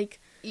 but, like...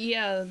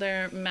 Yeah,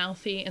 they're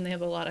mouthy, and they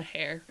have a lot of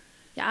hair.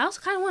 Yeah, I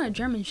also kind of want a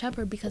German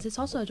Shepherd because it's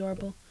also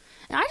adorable.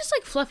 And I just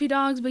like fluffy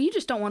dogs, but you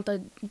just don't want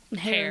the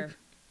hair.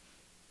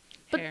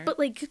 But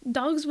like,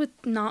 dogs with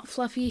not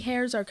fluffy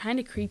hairs are kind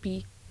of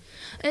creepy.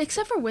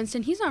 Except for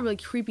Winston, he's not really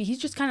creepy. He's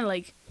just kind of,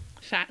 like...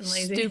 Fat and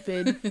lazy.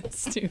 Stupid.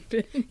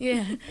 Stupid.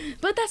 Yeah.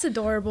 But that's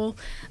adorable.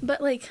 But,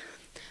 like,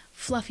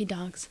 fluffy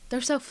dogs. They're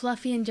so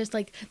fluffy and just,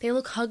 like, they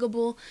look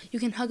huggable. You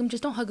can hug them.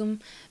 Just don't hug them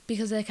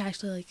because they can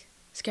actually, like,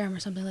 scare them or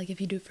something. Like, if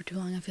you do it for too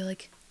long, I feel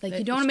like... Like,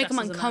 you don't want to make them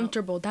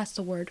uncomfortable. That's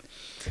the word.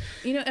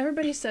 You know,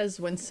 everybody says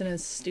Winston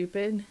is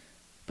stupid,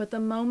 but the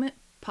moment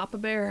Papa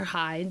Bear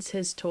hides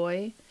his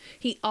toy,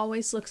 he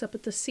always looks up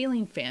at the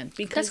ceiling fan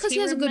because that's because he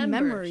has a good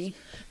memory.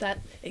 That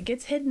it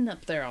gets hidden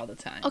up there all the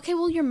time. Okay,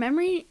 well, your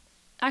memory...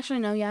 Actually,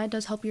 no, yeah, it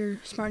does help your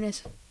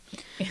smartness.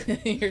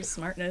 Your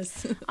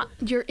smartness.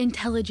 Your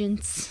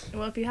intelligence.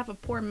 Well, if you have a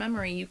poor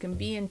memory, you can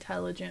be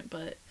intelligent,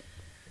 but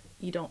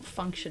you don't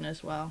function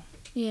as well.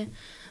 Yeah.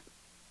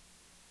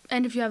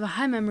 And if you have a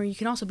high memory, you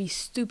can also be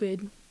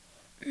stupid.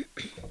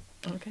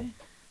 Okay.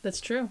 That's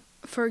true.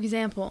 For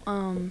example,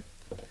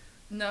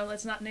 No,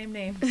 let's not name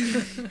names.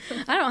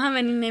 I don't have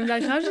any names,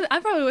 actually. I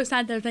probably was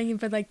sat there thinking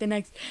for, like, the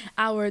next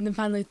hour and then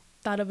finally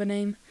thought of a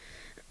name.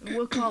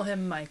 We'll call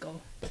him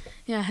Michael.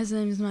 Yeah, his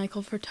name is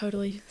Michael for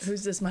totally.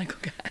 Who's this Michael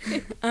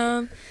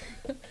guy?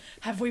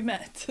 Have we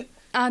met?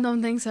 I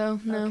don't think so,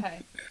 no. Okay.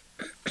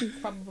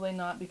 Probably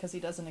not because he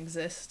doesn't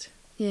exist.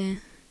 Yeah.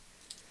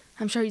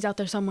 I'm sure he's out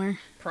there somewhere.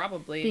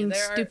 Probably. Being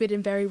stupid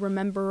and very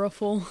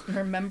rememberful.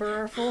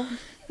 Rememberful?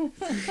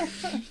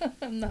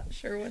 I'm not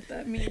sure what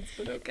that means,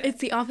 but okay. It's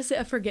the opposite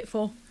of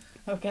forgetful.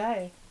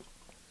 Okay.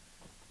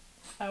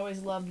 I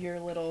always love your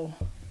little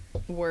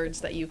words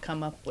that you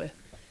come up with.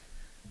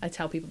 I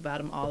tell people about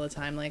them all the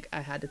time. Like, I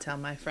had to tell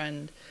my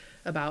friend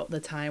about the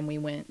time we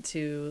went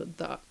to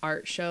the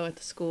art show at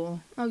the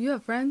school. Oh, you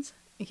have friends?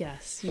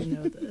 Yes, you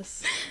know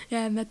this.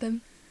 Yeah, I met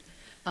them.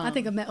 I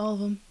think I've met all of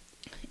them.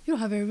 You don't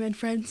have very many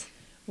friends.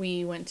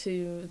 We went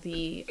to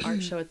the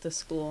art show at the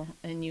school,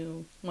 and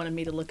you wanted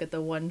me to look at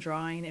the one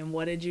drawing, and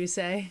what did you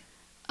say?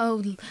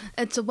 Oh,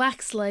 it's a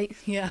wax light.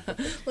 Yeah,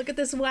 look at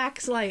this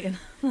wax light. And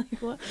I'm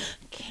like, what?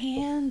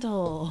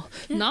 Candle.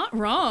 Yeah. Not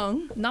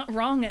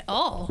wrong at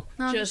all.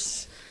 No.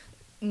 Just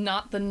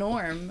not the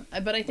norm.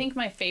 But I think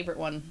my favorite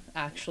one,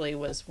 actually,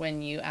 was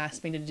when you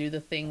asked me to do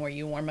the thing where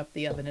you warm up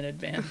the oven in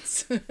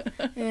advance.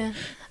 Yeah.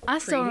 I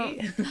still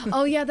don't...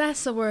 Oh, yeah,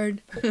 that's the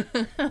word.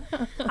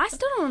 I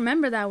still don't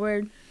remember that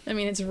word. I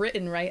mean, it's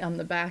written right on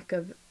the back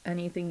of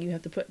anything you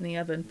have to put in the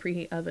oven,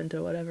 preheat oven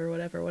to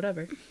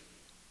whatever.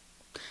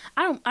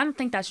 I don't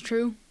think that's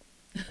true.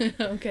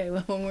 Okay,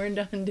 well, when we're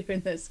done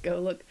doing this, go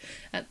look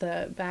at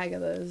the bag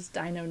of those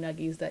dino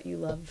nuggies that you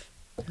love.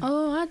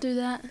 Oh, I do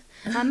that.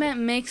 I meant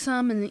make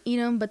some and then eat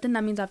them, but then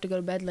that means I have to go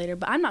to bed later.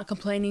 But I'm not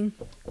complaining.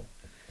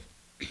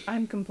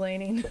 I'm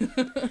complaining.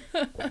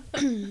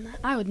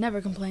 I would never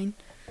complain.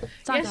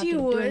 Yes,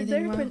 you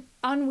would.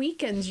 On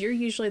weekends, you're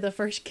usually the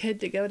first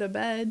kid to go to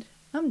bed.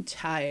 I'm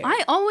tired.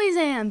 I always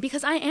am,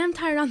 because I am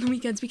tired on the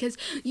weekends, because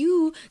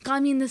you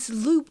got me in this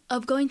loop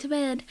of going to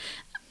bed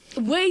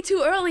way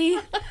too early,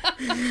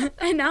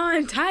 and now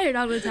I'm tired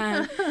all the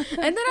time.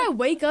 And then I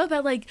wake up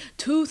at like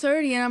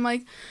 2:30, and I'm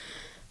like,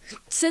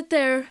 sit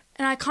there,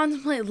 and I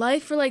contemplate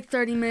life for like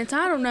 30 minutes.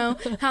 I don't know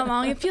how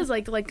long. It feels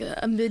like a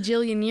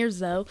bajillion years,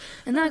 though.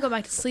 And then I go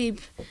back to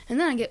sleep, and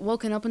then I get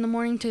woken up in the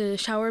morning to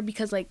shower,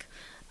 because like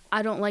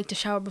I don't like to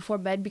shower before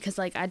bed because,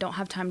 like, I don't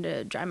have time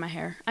to dry my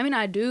hair. I mean,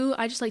 I do.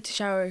 I just like to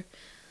shower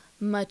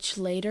much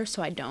later,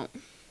 so I don't.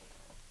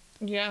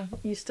 Yeah,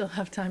 you still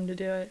have time to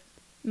do it.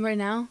 Right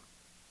now?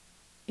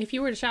 If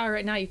you were to shower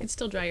right now, you could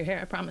still dry your hair,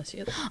 I promise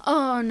you.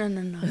 Oh, no.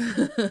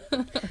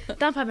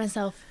 Not by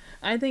myself.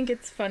 I think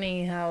it's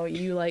funny how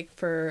you like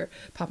for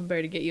Papa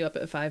Bear to get you up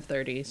at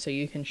 5:30 so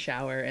you can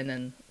shower and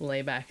then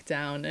lay back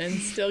down and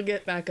still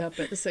get back up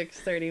at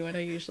 6:30 when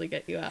I usually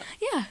get you up.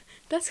 Yeah,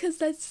 that's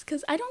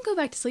because I don't go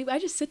back to sleep. I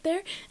just sit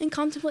there and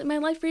contemplate my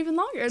life for even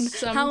longer and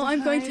how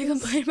I'm going to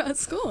complain about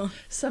school.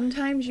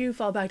 Sometimes you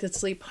fall back to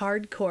sleep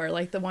hardcore,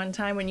 like the one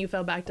time when you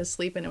fell back to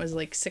sleep and it was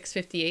like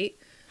 6:58.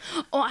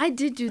 Oh, I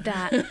did do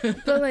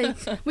that, but like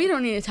we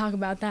don't need to talk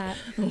about that.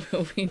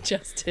 We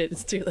just did.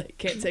 It's too late.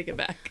 Can't take it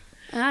back.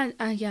 I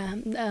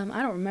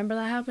don't remember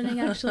that happening,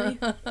 actually.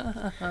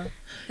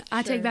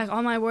 I take back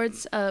all my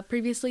words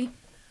previously.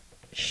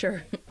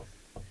 Sure.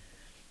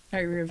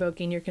 Are you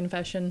revoking your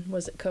confession?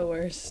 Was it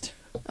coerced?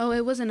 Oh,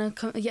 it wasn't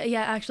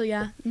actually,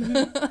 yeah.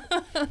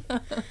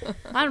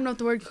 Mm-hmm. I don't know what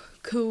the word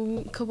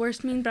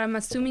coerced means, but I'm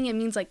assuming it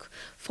means, like,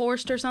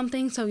 forced or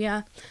something, so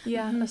yeah.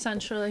 Yeah,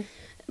 essentially.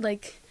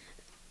 Like,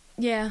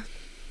 Yeah,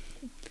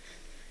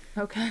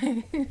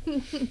 Okay.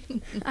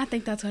 I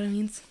think that's what it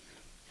means.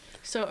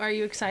 So are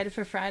you excited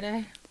for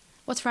Friday?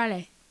 What's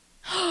Friday?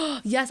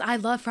 Yes, I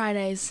love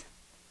Fridays.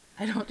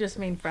 I don't just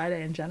mean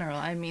Friday in general.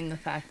 I mean the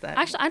fact that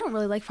Actually, I don't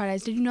really like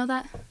Fridays. Did you know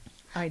that?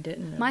 I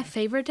didn't know. My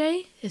favorite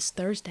day is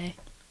Thursday.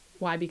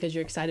 Why? Because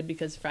you're excited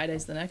because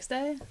Friday's the next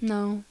day?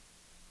 No.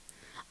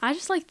 I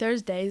just like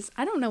Thursdays.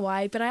 I don't know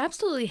why, but I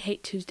absolutely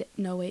hate Tuesday.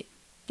 No, wait.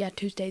 Yeah,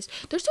 Tuesdays.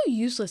 They're so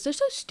useless. They're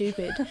so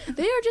stupid.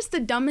 They are just the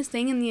dumbest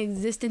thing in the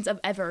existence of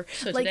ever.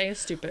 So like, today is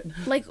stupid.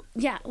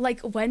 like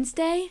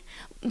Wednesday.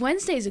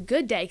 Wednesday is a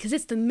good day because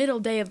it's the middle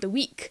day of the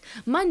week.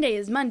 Monday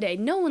is Monday.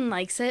 No one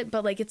likes it,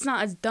 but like it's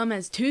not as dumb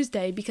as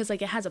Tuesday because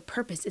like it has a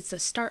purpose. It's the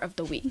start of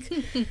the week.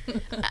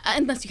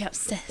 Unless you have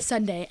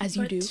Sunday as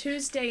you But do.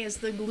 Tuesday is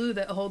the glue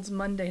that holds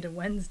Monday to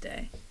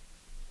Wednesday.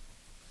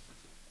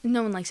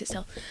 No one likes it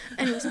still.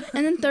 Anyways, and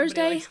then Nobody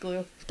Thursday. likes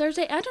glue.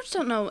 Thursday, I just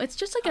don't know. It's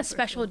just like a Papa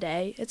special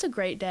day. It's a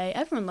great day.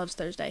 Everyone loves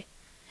Thursday.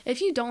 If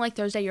you don't like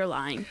Thursday, you're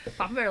lying.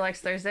 Papa Bear likes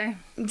Thursday.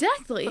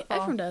 Exactly. Football.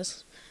 Everyone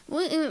does.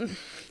 Well,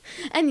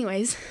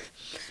 anyways,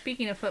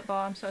 Speaking of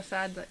football, I'm so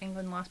sad that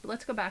England lost. But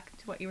let's go back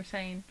to what you were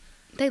saying.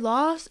 they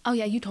lost. Oh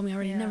yeah, you told me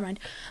already. Yeah. Never mind.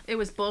 It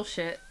was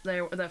bullshit.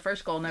 The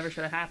first goal never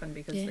should have happened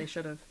because Yeah. they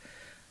should have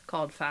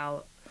called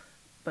foul.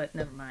 But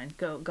never mind.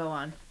 Go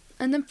on.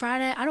 And then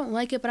Friday, I don't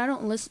like it, but I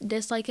don't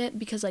dislike it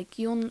because like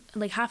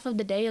like half of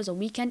the day is a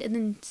weekend, and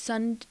then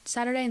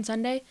Saturday and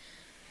Sunday,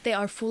 they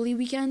are fully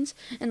weekends.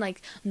 And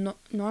like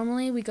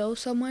normally we go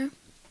somewhere,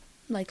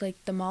 like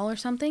the mall or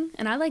something,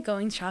 and I like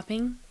going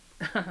shopping.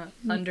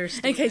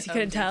 Understatement In case you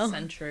couldn't of the tell.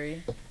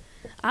 Century.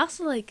 I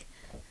also like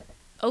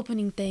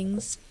opening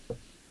things.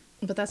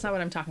 But that's not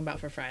what I'm talking about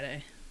for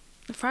Friday.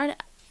 Friday,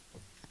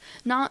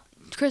 not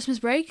Christmas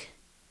break,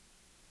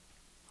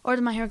 or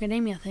the My Hero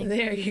Academia thing.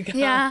 There you go.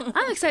 Yeah,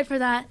 I'm excited for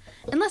that.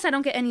 Unless I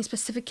don't get any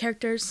specific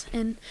characters,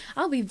 and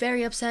I'll be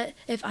very upset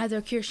if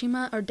either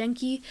Kirishima or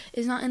Denki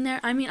is not in there.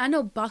 I mean, I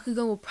know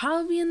Bakugo will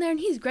probably be in there, and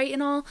he's great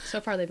and all. So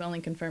far, they've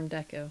only confirmed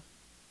Deku.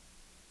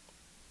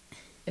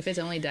 If it's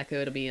only Deku,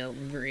 it'll be a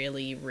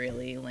really,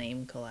 really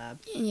lame collab.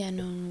 Yeah,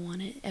 no one will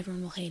want it.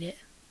 Everyone will hate it.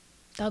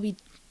 That'll be...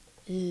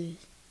 Ugh.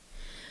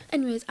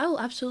 Anyways, I will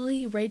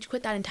absolutely rage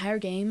quit that entire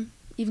game,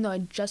 even though I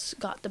just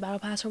got the battle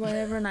pass or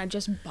whatever, and I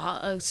just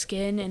bought a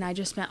skin, and I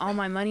just spent all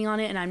my money on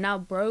it, and I'm now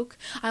broke.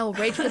 I will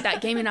rage quit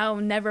that game, and I will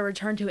never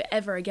return to it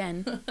ever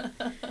again.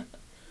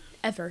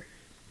 Ever.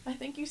 I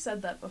think you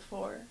said that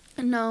before.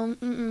 No,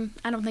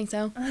 I don't think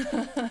so.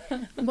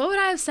 What would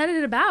I have said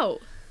it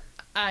about?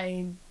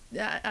 I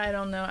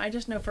don't know. I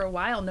just know for a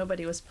while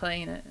nobody was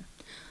playing it.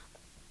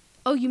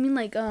 Oh, you mean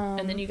like,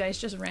 And then you guys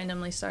just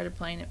randomly started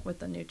playing it with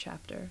the new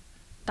chapter.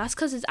 That's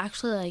because it's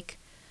actually like...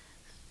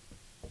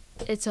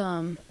 It's,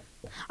 I'm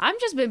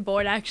just been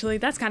bored, actually.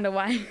 That's kind of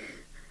why.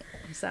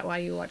 Is that why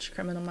you watch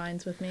Criminal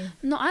Minds with me?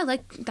 No, I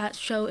like that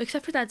show,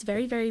 except for that it's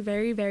very, very,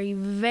 very, very,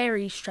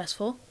 very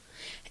stressful.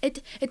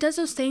 It does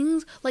those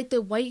things like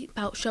the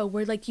Wipeout show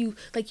where like you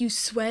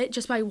sweat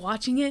just by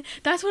watching it.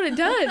 That's what it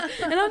does.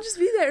 And I'll just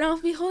be there and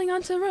I'll be holding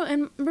on to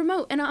the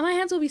remote and my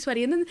hands will be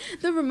sweaty and then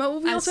the remote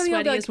will be all As sweaty.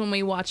 sweaty I'll be as when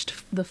we watched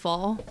The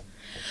Fall.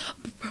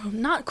 Bro,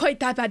 not quite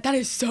that bad. That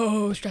is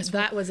so stressful.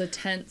 That was a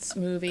tense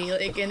movie,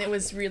 and it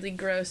was really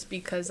gross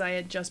because I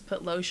had just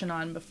put lotion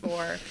on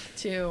before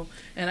too,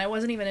 and I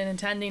wasn't even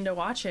intending to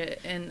watch it.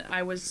 And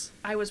I was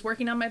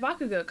working on my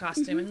Bakugo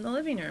costume in the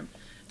living room,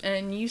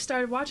 and you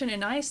started watching it,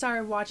 and I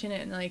started watching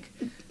it, and like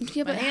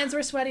Yeah, my hands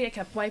were sweaty. I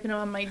kept wiping them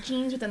on my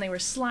jeans, but then they were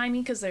slimy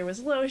because there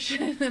was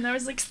lotion, and I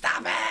was like,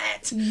 "Stop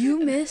it!" You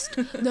missed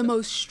the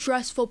most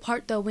stressful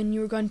part though when you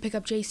were going to pick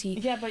up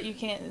JC. Yeah, but you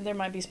can't. There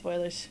might be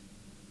spoilers.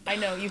 I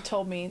know you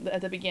told me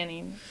at the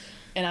beginning,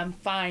 and I'm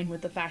fine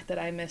with the fact that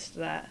I missed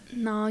that.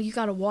 No, you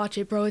gotta watch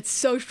it, bro. It's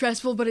so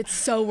stressful, but it's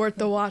so worth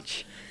the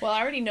watch. Well,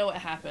 I already know what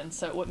happened,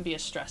 so it wouldn't be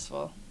as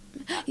stressful.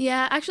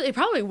 Yeah, actually, it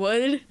probably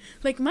would.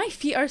 Like, my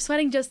feet are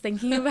sweating just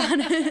thinking about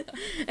it.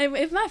 And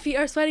if my feet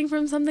are sweating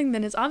from something,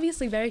 then it's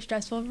obviously very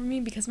stressful for me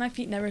because my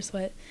feet never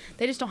sweat.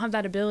 They just don't have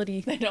that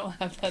ability. They don't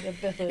have that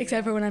ability.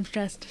 Except for when I'm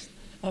stressed.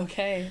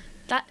 Okay.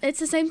 It's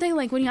the same thing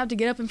like when you have to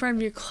get up in front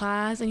of your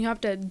class and you have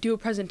to do a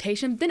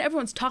presentation. Then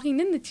everyone's talking.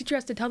 Then the teacher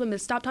has to tell them to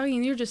stop talking,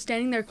 and you're just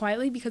standing there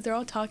quietly because they're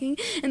all talking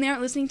and they aren't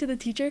listening to the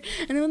teacher.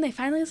 And then when they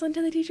finally listen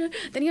to the teacher,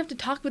 then you have to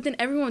talk, but then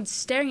everyone's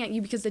staring at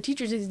you because the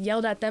teacher just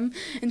yelled at them,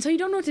 and so you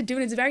don't know what to do,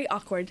 and it's very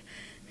awkward.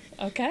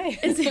 Okay.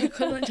 It's the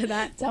equivalent to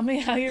that. Tell me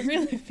how you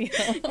really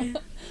feel.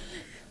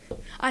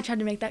 I tried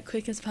to make that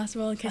quick as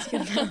possible in case you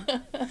couldn't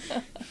tell.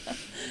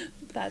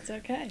 That's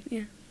okay.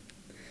 Yeah.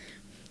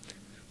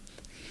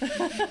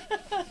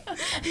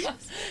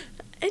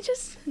 It's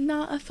just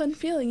not a fun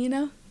feeling, you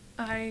know?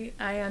 I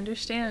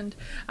understand.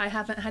 I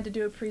haven't had to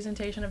do a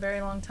presentation in a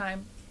very long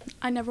time.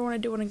 I never want to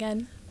do one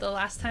again. The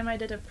last time I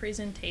did a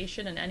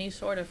presentation in any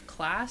sort of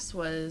class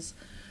was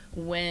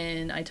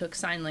when I took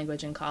sign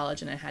language in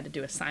college and I had to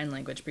do a sign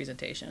language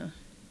presentation.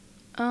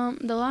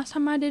 The last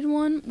time I did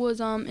one was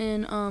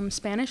in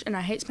Spanish, and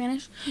I hate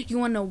Spanish. You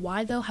want to know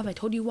why, though? Have I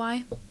told you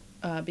why?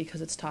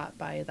 Because it's taught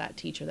by that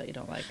teacher that you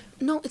don't like.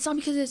 No, it's not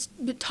because it's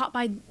taught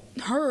by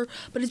her,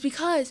 but it's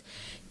because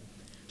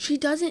she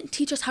doesn't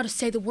teach us how to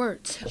say the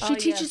words. She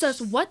teaches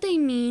us what they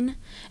mean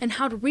and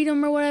how to read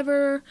them or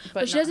whatever,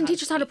 but she doesn't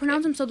teach us how to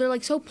pronounce them, so they're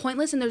like so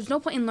pointless, and there's no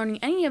point in learning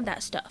any of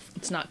that stuff.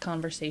 It's not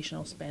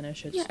conversational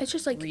Spanish. It's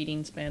just like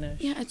reading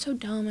Spanish. Yeah, it's so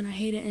dumb, and I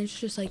hate it, and it's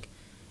just like,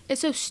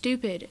 it's so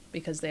stupid.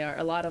 Because they are,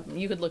 a lot of,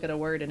 you could look at a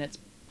word and it's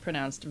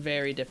pronounced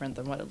very different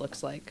than what it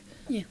looks like.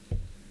 Yeah.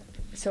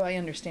 So I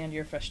understand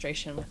your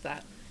frustration with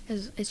that.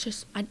 It's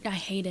just, I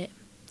hate it.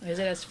 Is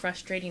it as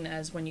frustrating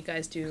as when you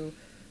guys do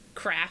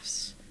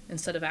crafts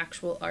instead of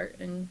actual art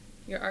in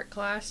your art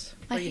class,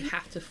 where you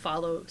have to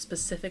follow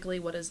specifically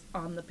what is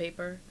on the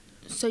paper?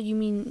 So you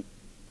mean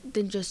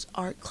than just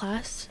art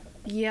class?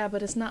 Yeah,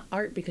 but it's not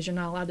art because you're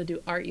not allowed to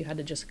do art. You had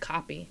to just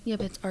copy. Yeah,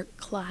 but it's art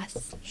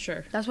class.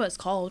 Sure. That's what it's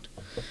called.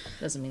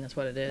 Doesn't mean that's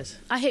what it is.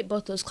 I hate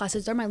both those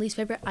classes. They're my least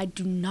favorite. I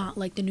do not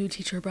like the new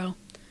teacher, bro.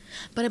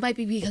 But it might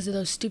be because of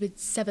those stupid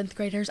 7th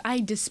graders. I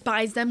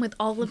despise them with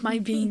all of my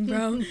being,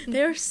 bro.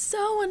 They're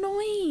so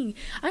annoying.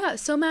 I got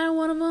so mad at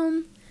one of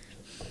them.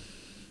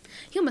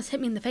 He almost hit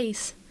me in the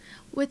face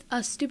with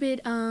a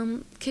stupid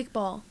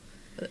kickball.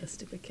 A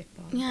stupid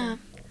kickball. Yeah.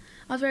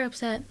 I was very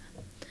upset.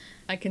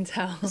 I can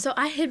tell. So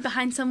I hid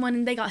behind someone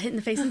and they got hit in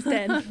the face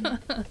instead.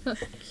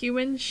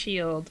 Human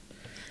shield.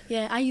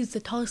 Yeah, I used the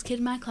tallest kid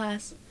in my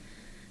class.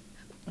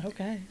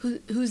 Okay.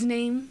 Whose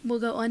name will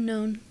go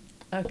unknown.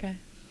 Okay.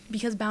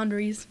 Because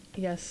boundaries.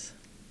 Yes.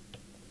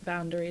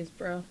 Boundaries,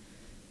 bro.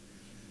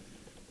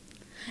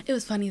 It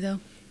was funny, though.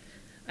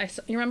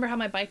 You remember how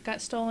my bike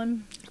got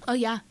stolen? Oh,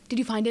 yeah. Did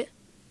you find it?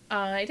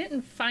 I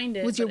didn't find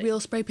it. Was your wheel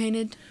spray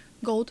painted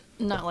gold?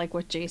 Not like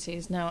with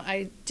JC's, no.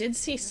 I did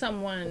see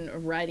someone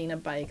riding a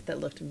bike that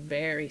looked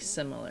very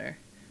similar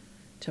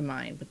to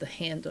mine, but the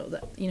handle,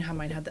 you know how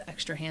mine had the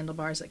extra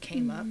handlebars that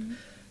came up?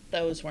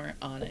 Those weren't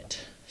on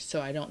it.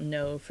 So I don't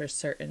know for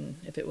certain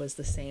if it was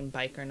the same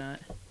bike or not.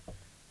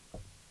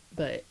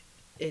 But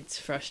it's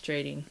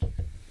frustrating.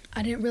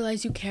 I didn't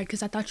realize you cared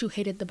because I thought you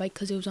hated the bike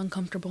because it was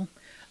uncomfortable.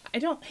 I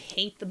don't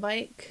hate the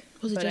bike.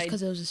 Was it just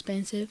because it was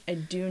expensive? I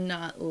do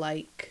not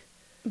like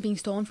being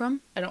stolen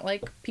from. I don't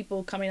like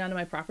people coming onto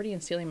my property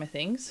and stealing my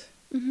things.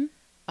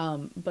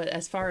 Mm-hmm. But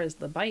as far as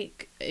the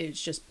bike,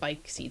 it's just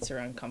bike seats are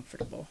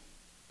uncomfortable.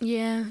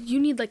 Yeah, you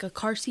need like a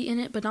car seat in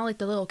it, but not like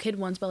the little kid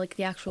ones, but like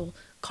the actual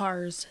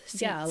car's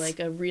seats. Yeah,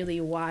 like a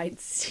really wide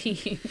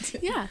seat.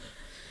 Yeah.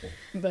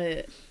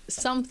 But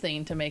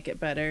something to make it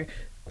better.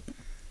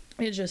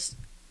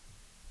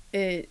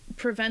 It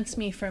prevents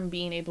me from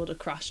being able to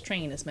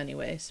cross-train as many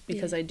ways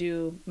because I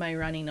do my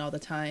running all the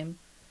time.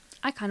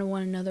 I kind of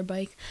want another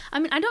bike. I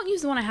mean, I don't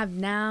use the one I have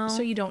now.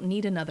 So you don't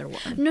need another one?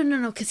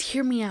 No, because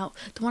hear me out.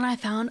 The one I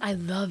found, I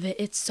love it.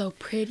 It's so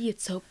pretty.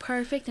 It's so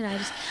perfect. And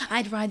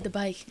I'd ride the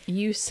bike.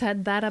 You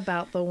said that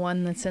about the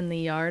one that's in the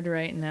yard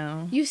right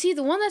now. You see,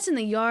 the one that's in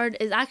the yard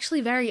is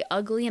actually very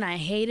ugly and I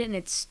hate it and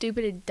it's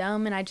stupid and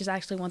dumb and I just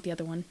actually want the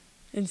other one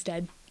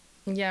instead.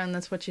 Yeah, and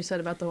that's what you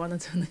said about the one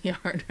that's in the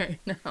yard right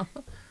now.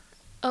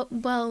 Oh,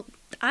 well,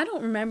 I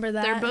don't remember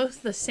that. They're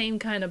both the same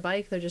kind of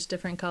bike. They're just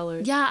different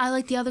colors. Yeah, I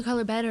like the other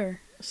color better.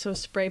 So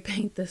spray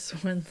paint this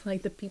one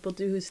like the people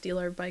do who steal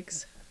our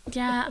bikes.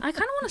 Yeah, I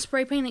kind of want to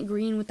spray paint it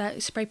green with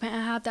that spray paint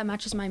I have that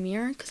matches my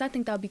mirror because I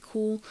think that would be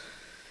cool.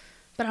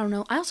 But I don't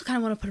know. I also kind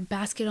of want to put a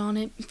basket on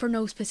it for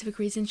no specific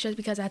reason, just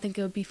because I think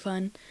it would be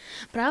fun.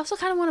 But I also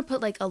kind of want to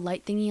put like a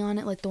light thingy on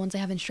it, like the ones they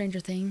have in Stranger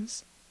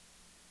Things.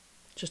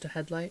 Just a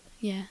headlight?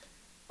 Yeah.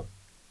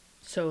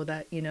 So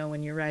that, you know,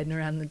 when you're riding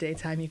around in the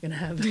daytime, you can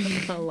have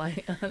a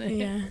light on it.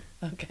 Yeah.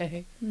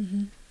 Okay.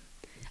 Mm-hmm.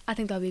 I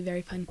think that would be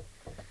very fun.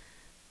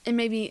 And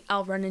maybe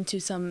I'll run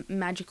into some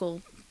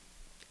magical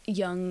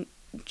young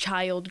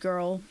child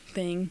girl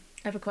thing.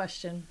 I have a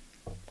question.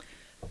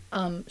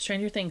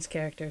 Stranger Things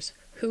characters.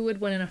 Who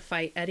would win in a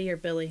fight, Eddie or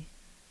Billy?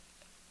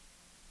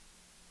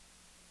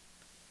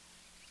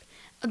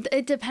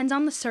 It depends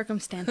on the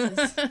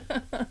circumstances.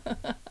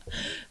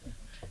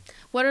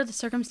 What are the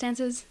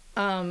circumstances?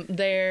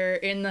 They're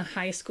in the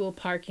high school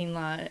parking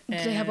lot. Do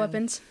they have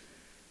weapons?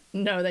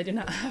 No, they do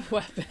not have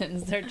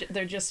weapons. They're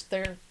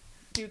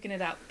duking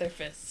it out with their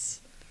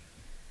fists.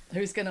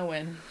 Who's gonna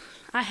win?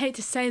 I hate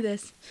to say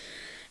this.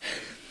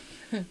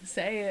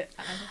 Say it.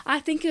 I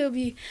think it would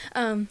be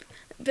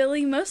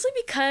Billy, mostly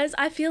because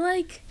I feel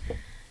like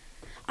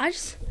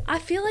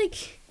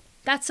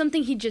that's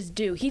something he'd just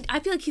do.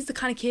 I feel like he's the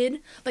kind of kid,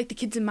 like the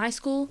kids in my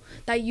school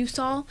that you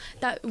saw,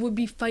 that would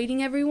be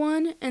fighting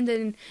everyone and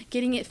then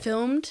getting it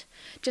filmed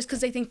just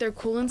because they think they're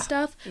cool and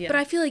stuff. Yeah. But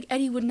I feel like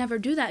Eddie would never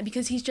do that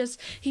because he's just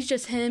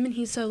him and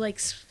he's so like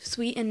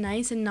sweet and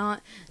nice and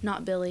not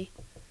Billy.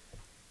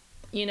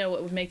 You know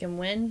what would make him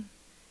win?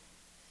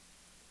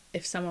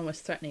 If someone was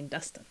threatening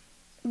Dustin.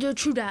 Yeah,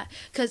 true that,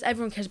 because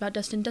everyone cares about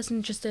Dustin.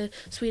 Dustin's just the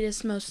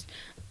sweetest, most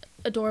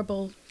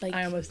adorable. Like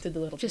I almost did the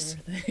little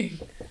finger thing.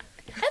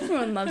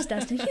 Everyone loves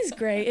Dustin. He's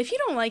great. If you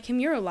don't like him,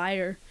 you're a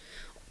liar.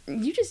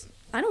 I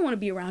don't want to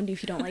be around you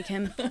if you don't like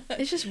him.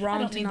 It's just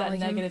wrong to not like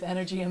him. I don't need that negative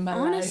energy in my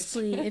life.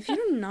 Honestly, if you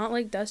do not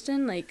like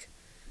Dustin, like,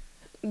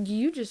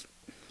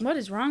 what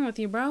is wrong with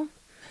you, bro?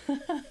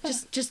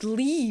 Just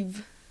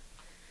leave.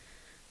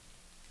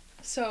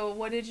 So,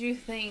 what did you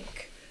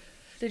think?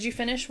 Did you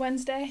finish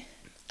Wednesday?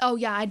 Oh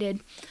yeah, I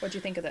did. What'd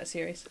you think of that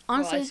series?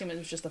 Honestly, well, I assume it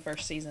was just the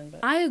first season, but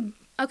I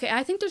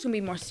think there's gonna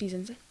be more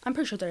seasons. I'm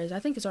pretty sure there is. I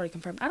think it's already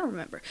confirmed. I don't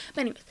remember.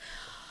 But anyways,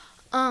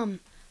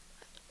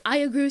 I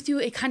agree with you.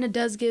 It kind of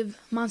does give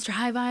Monster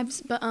High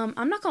vibes, but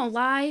I'm not gonna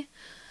lie.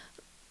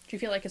 do you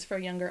feel like it's for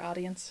a younger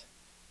audience?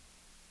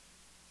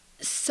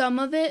 Some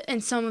of it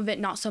and some of it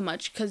not so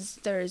much, because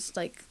there's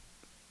like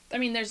I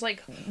mean, there's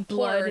like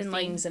blood horror and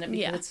themes in it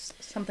because yeah. it's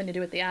something to do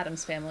with the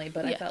Addams Family,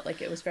 but I Yeah. felt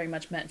like it was very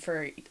much meant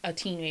for a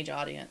teenage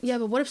audience. Yeah,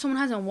 but what if someone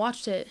hasn't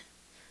watched it?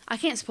 I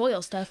can't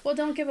spoil stuff. Well,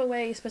 don't give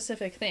away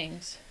specific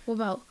things. What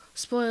about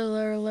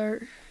spoiler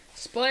alert?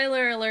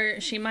 Spoiler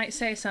alert, she might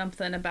say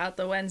something about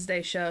the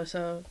Wednesday show,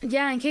 so...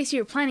 Yeah, in case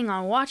you're planning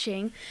on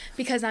watching,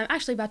 because I'm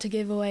actually about to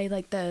give away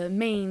like the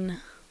main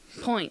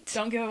point.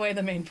 Don't give away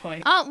the main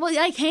point. Oh, well,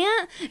 I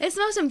can't. It's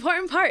the most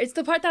important part. It's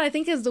the part that I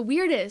think is the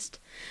weirdest.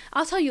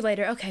 I'll tell you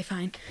later. Okay,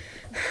 fine.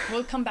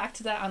 We'll come back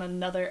to that on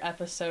another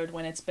episode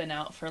when it's been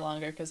out for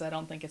longer, because I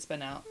don't think it's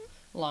been out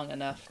long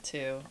enough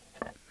to...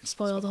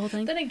 Spoil the whole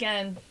thing. Then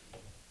again,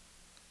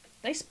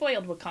 they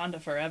spoiled Wakanda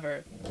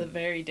Forever the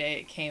very day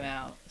it came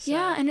out. So.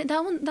 Yeah, and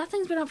that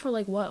thing's been out for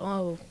like what?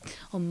 Oh,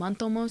 a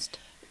month almost.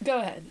 Go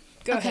ahead.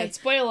 Go Okay. ahead.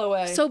 Spoil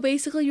away. So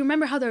basically, you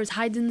remember how there was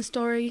Hyde in the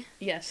story?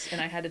 Yes,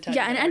 and I had to tell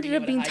Yeah, you. and it that I ended already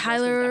up knew being what a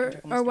Hyde was, 'cause Tyler Dr.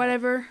 Jekyll or Mr.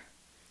 whatever.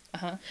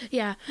 Uh-huh.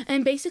 Yeah,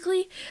 and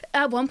basically,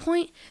 at one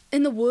point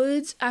in the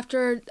woods,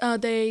 after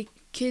they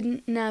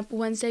kidnap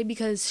Wednesday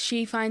because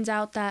she finds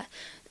out that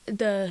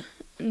the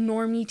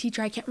normie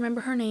teacher, I can't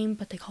remember her name,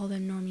 but they call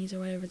them normies or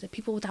whatever, the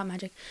people without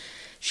magic,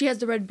 she has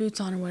the red boots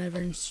on or whatever,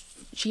 and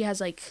she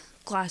has, like,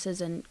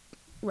 glasses and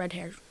red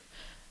hair.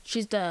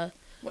 She's the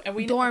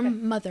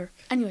dorm mother.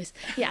 Anyways,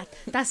 yeah,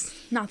 that's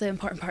not the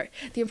important part.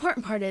 The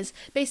important part is,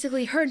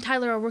 basically, her and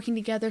Tyler are working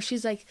together.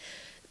 She's, like,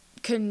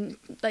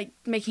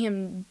 making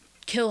him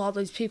kill all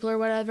these people or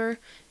whatever,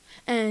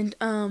 and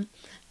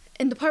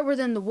in the part where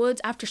they're in the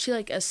woods after she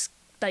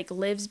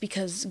lives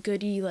because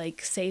Goody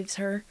saves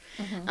her,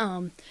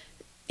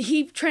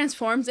 he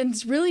transforms, and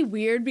it's really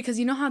weird because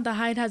you know how the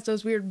Hyde has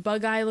those weird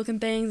bug eye looking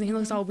things and he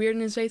looks all weird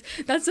in his face.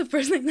 That's the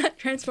first thing that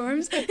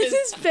transforms is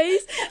his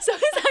face, so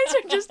his eyes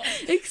are just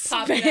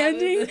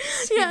expanding.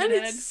 Yeah, and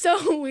it's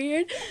so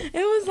weird. It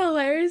was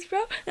hilarious,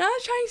 bro, and I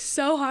was trying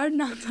so hard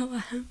not to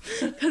laugh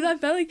because I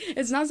felt like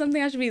it's not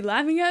something I should be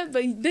laughing at,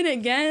 but then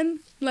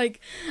again,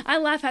 I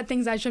laugh at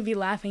things I should be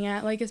laughing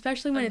at,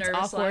 especially when it's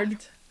awkward.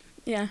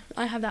 Yeah,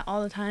 I have that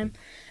all the time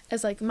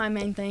as my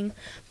main thing,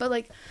 but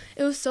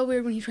it was so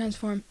weird when he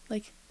transformed,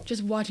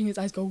 just watching his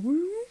eyes go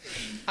woo.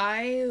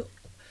 I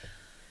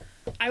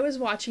was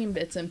watching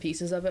bits and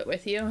pieces of it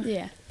with you.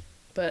 Yeah,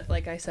 but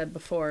like I said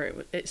before,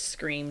 it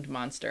screamed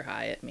Monster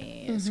High at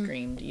me. It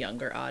screamed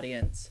younger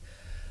audience.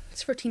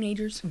 It's for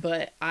teenagers.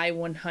 But I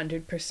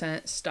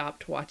 100%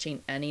 stopped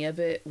watching any of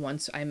it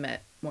once I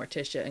met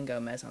Morticia and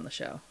Gomez on the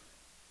show,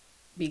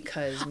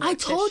 because Morticia I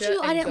told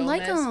you I didn't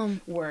like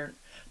them.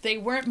 They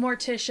weren't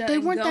Morticia. They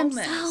weren't Gomez.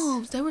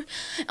 themselves. They were.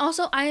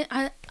 Also,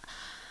 I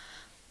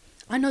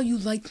know you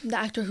like the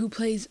actor who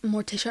plays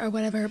Morticia or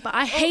whatever, but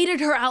I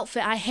hated her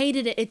outfit. I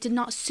hated it. It did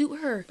not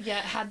suit her. Yeah,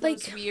 it had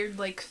those weird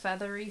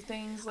feathery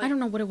things. I don't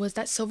know what it was.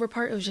 That silver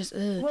part. It was just.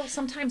 Ugh. Well,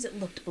 sometimes it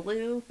looked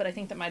blue, but I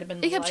think that might have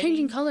been. It kept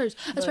changing colors.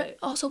 That's but... right.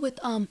 Also with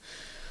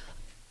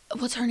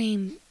what's her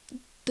name?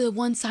 The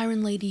one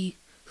siren lady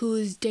who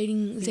was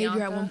dating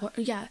Xavier at one point.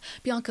 Yeah,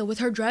 Bianca, with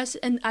her dress,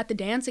 and at the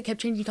dance it kept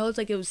changing colors.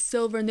 It was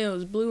silver, and then it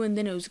was blue, and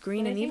then it was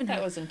green, and even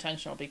that was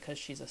intentional because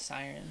she's a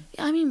siren.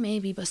 Yeah, I mean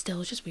maybe, but still,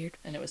 it's just weird.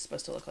 And it was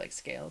supposed to look like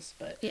scales,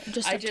 but yeah,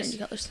 just changing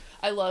colors.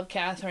 I love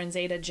Catherine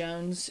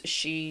Zeta-Jones.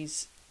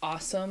 She's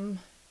awesome,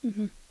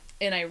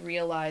 and I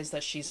realize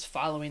that she's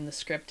following the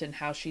script and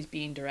how she's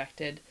being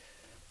directed,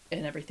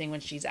 and everything when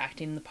she's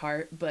acting the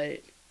part,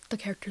 but. The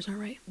characters aren't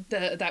right.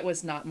 That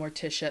was not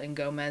Morticia and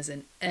Gomez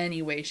in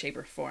any way, shape,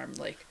 or form.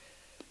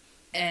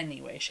 Any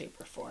way, shape,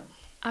 or form.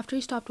 After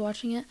you stopped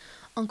watching it,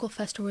 Uncle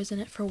Fester was in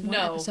it for one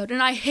episode,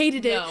 and I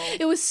hated it.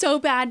 It was so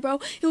bad, bro.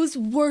 It was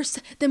worse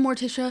than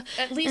Morticia.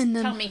 At least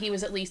tell me he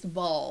was at least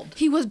bald.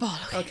 He was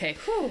bald. Okay.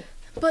 Whew.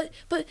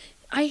 But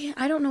I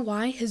don't know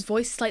why his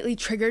voice slightly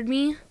triggered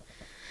me.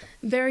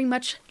 Very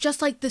much,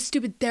 just like the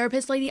stupid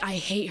therapist lady. I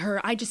hate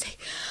her.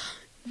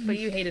 But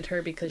you hated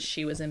her because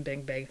she was in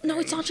Big Bang Theory. No,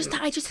 it's not just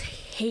that. I just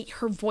hate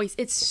her voice.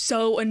 It's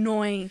so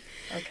annoying.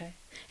 Okay.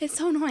 It's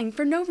so annoying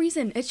for no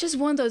reason. It's just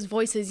one of those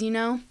voices, you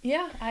know?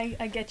 Yeah,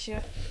 I get you.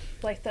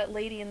 Like that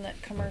lady in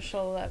that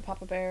commercial that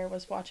Papa Bear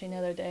was watching the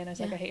other day, and I was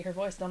like, I hate her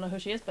voice. Don't know who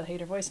she is, but I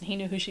hate her voice. And he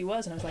knew who she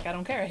was, and I was like, I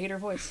don't care. I hate her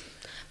voice.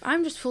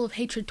 I'm just full of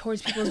hatred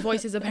towards people's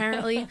voices,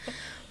 apparently.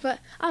 But,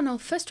 I don't know.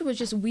 Fester was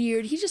just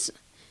weird.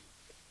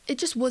 It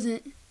just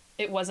wasn't...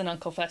 It wasn't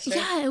Uncle Fester?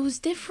 Yeah, it was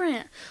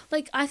different.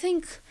 I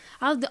think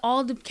out of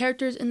all the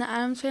characters in the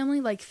Addams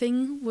Family,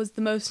 Thing was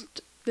the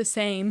most the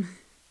same.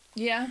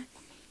 Yeah.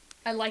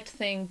 I liked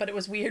Thing, but it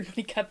was weird when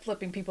he kept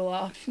flipping people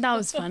off. That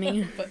was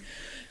funny. But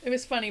it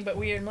was funny, but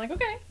weird. I'm like,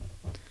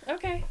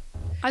 okay.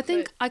 I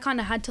think But I kind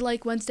of had to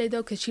like Wednesday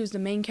though because she was the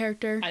main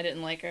character. I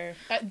didn't like her.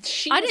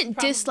 I didn't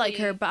dislike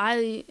her,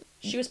 but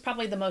She was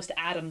probably the most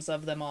Adams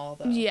of them all,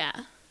 though. yeah.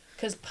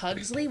 Because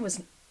Pugsley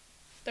was...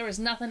 There was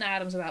nothing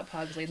Adams about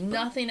Pugsley.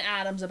 Nothing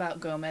Adams about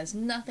Gomez.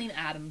 Nothing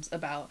Adams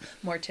about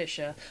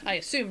Morticia. I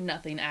assume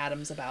nothing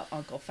Adams about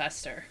Uncle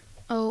Fester.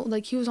 Oh,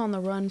 like he was on the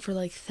run for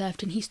like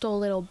theft, and he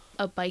stole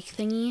a bike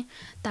thingy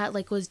that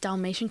like was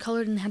Dalmatian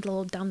colored and had the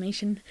little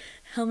Dalmatian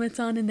helmets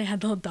on, and they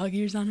had little dog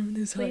ears on them. It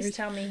was Please hilarious.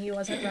 tell me he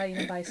wasn't riding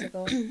a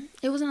bicycle.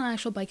 It wasn't an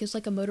actual bike. It was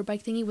like a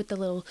motorbike thingy with the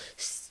little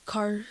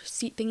car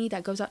seat thingy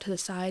that goes out to the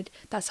side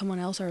that someone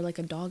else or like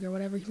a dog or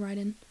whatever can ride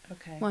in.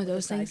 Okay. One of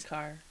those things.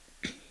 Sidecar.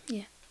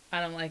 Yeah. I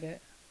don't like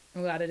it.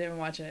 I'm glad I didn't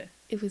watch it.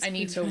 I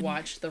need to funny.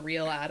 watch The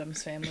Real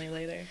Addams Family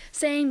later.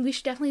 Saying we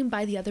should definitely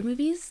buy the other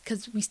movies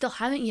because we still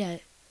haven't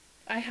yet.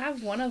 I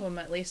have one of them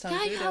at least on Yeah,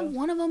 I Vudu. have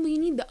one of them, but you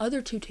need the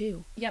other two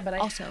too. Yeah, but I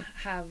Also.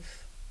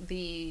 have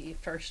the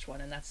first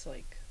one, and that's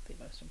like the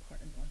most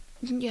important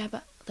one. Yeah,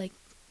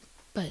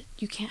 but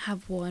you can't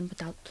have one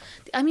without.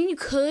 I mean, you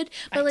could,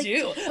 but I like,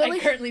 do. but, I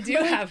like- currently do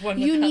but, like, have one.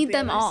 You without need the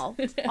them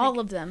others. all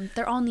of them.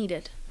 They're all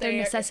needed. They're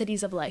They're-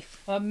 necessities of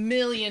life. A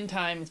million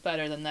times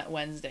better than that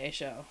Wednesday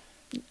show.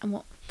 And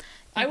well,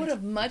 I would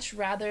have much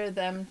rather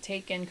them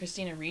taken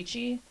Christina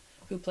Ricci,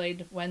 who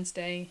played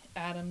Wednesday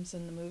Addams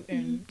in the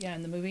movie,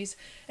 in the movies,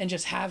 and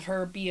just have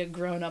her be a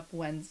grown-up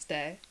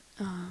Wednesday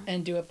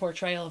and do a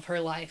portrayal of her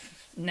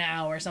life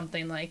now or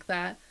something like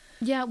that.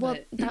 yeah, well,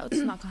 but- that's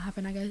not gonna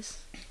happen, I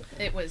guess.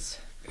 It was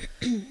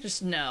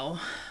just no.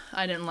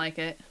 I didn't like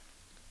it.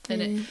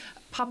 And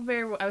Papa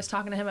Bear, I was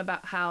talking to him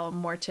about how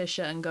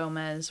Morticia and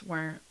Gomez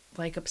weren't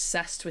like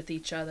obsessed with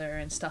each other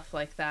and stuff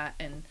like that,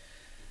 and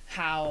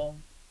how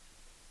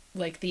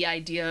like the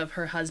idea of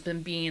her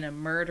husband being a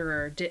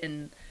murderer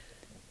didn't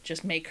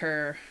just make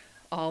her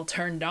all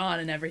turned on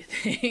and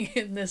everything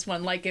in this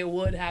one like it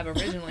would have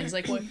originally. He's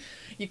like, well,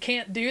 you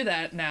can't do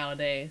that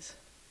nowadays.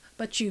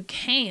 But you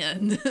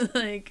can.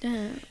 Like,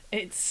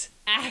 it's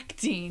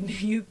acting.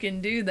 You can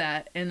do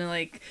that. And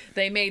like,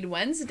 they made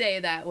Wednesday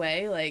that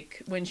way.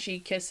 Like, when she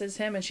kisses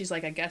him and she's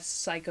like, I guess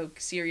psycho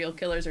serial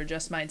killers are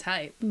just my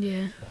type.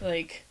 Yeah.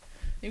 Like,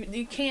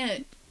 you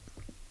can't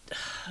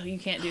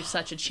do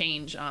such a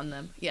change on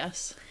them.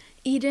 Yes.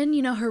 Eden,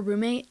 you know, her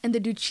roommate and the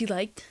dude she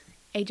liked,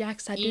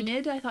 Ajax. That dude.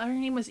 Enid? I thought her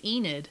name was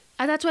Enid.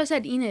 That's why I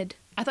said Enid.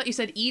 I thought you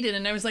said Eden,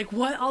 and I was like,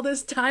 what? All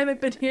this time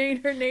I've been hearing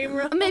her name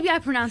wrong? Maybe I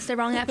pronounced it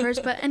wrong at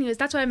first, but anyways,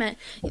 that's what I meant.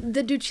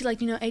 The dude she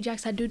liked, you know,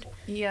 Ajax, that dude.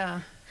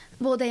 Yeah.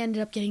 Well, they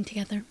ended up getting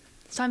together,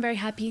 so I'm very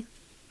happy.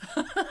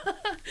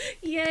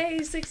 Yay,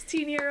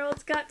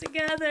 16-year-olds got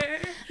together.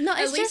 No,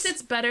 At it's least just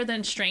it's better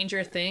than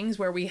Stranger Things,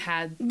 where we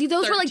had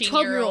those were like 13-year-olds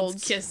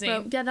 12-year-olds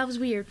kissing. Yeah, that was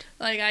weird.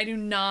 Like, I do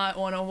not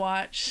want to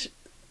watch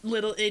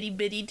little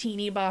itty-bitty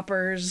teeny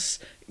boppers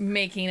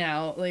making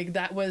out. Like,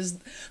 that was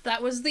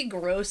the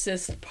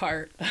grossest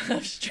part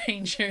of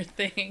Stranger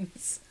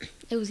Things.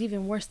 It was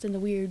even worse than the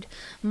weird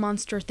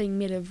monster thing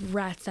made of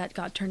rats that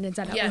got turned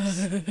inside out.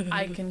 Yes,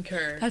 I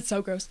concur. That's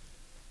so gross.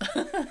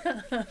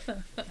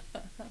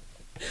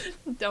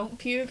 Don't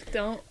puke,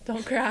 don't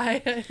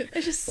cry.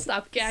 It's just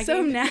Stop gagging.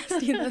 so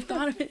nasty. The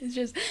thought of it is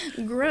just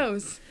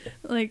gross.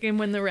 Like, and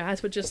when the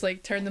rats would just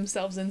like turn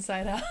themselves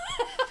inside out.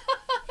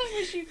 I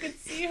wish you could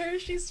see her.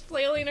 She's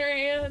flailing her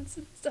hands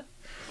and stuff.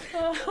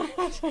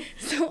 Oh.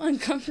 So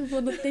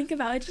uncomfortable to think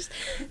about. It just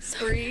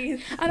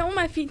Breathe. I don't want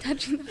my feet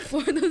touching the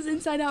floor. Those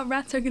inside out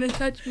rats are gonna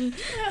touch me.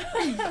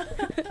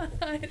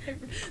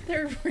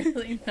 They're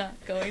really not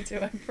going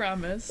to, I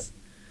promise.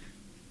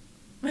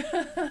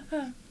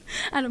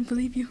 I don't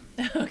believe you.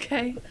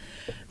 Okay.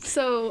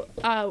 So,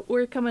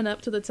 we're coming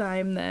up to the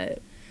time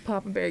that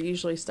Papa Bear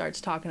usually starts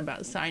talking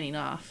about signing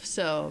off.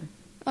 So,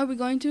 Are we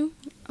going to?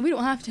 We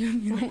don't have to.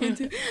 We don't want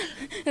to.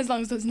 As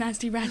long as those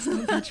nasty rats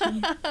don't touch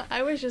me.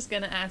 I was just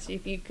going to ask you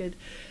if you could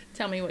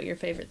tell me what your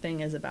favorite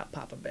thing is about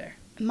Papa Bear.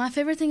 My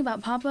favorite thing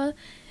about Papa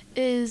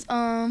is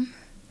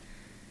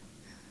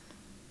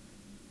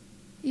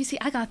you see,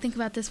 I gotta think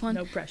about this one.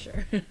 No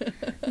pressure.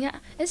 Yeah,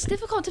 it's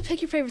difficult to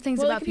pick your favorite things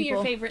Well, it about could be people.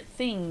 your favorite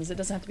things. It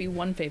doesn't have to be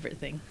one favorite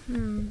thing.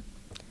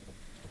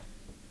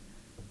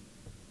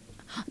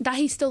 That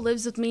he still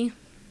lives with me.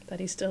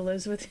 That he still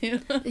lives with you.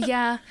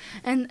 Yeah,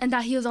 and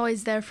that he was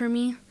always there for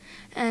me,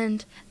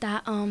 and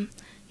that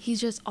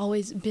he's just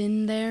always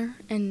been there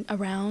and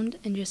around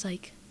and just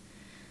like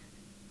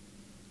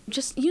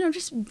just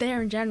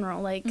there in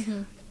general, like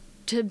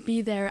to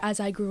be there as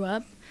I grew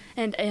up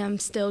and am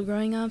still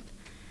growing up,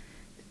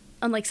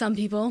 unlike some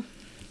people,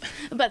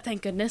 but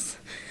thank goodness.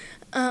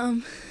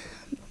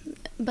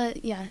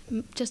 But yeah,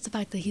 just the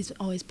fact that he's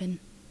always been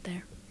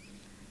there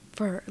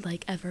for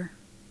like ever.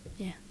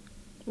 Yeah.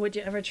 Would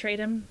you ever trade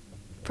him?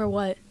 For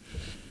what?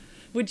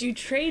 Would you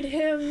trade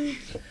him,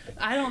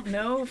 I don't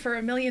know, for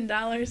 $1 million?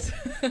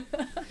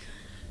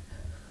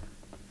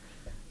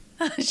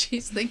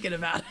 She's thinking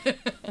about it.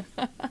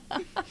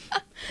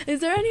 Is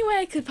there any way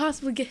I could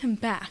possibly get him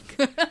back?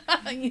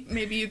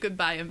 Maybe you could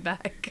buy him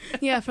back.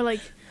 Yeah, for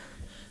like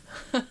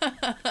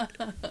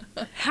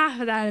half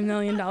half of that $1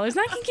 million, and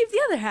I can keep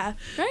the other half,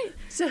 right?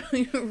 So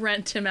you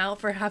rent him out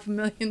for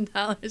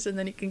 $500,000 and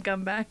then he can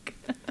come back.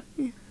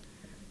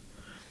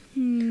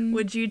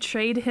 Would you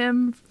trade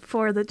him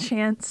for the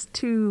chance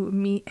to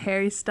meet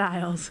Harry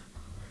Styles?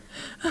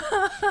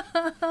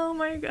 Oh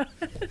my god.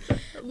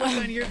 Look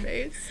on your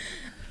face.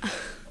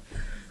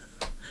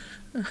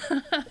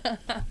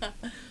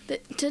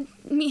 To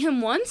meet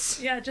him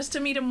once? Yeah, just to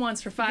meet him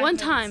once for 5 One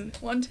minutes. time.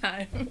 One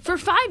time. For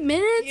 5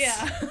 minutes?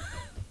 Yeah.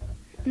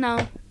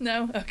 No.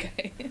 No?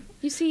 Okay.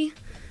 You see,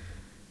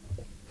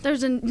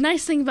 there's a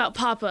nice thing about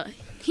Papa.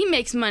 He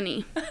makes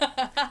money.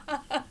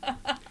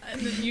 And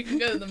then you can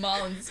go to the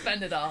mall and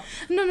spend it all.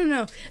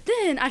 No.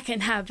 Then I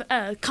can have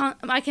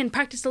I can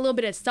practice a little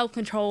bit of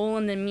self-control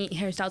and then meet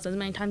Harry Styles as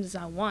many times as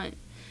I want.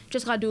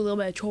 Just gotta do a little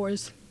bit of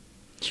chores.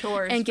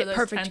 Chores And for get those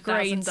perfect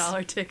grades.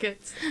 $10,000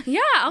 tickets. Yeah,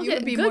 I'll You get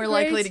would be good more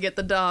likely grades. to get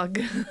the dog.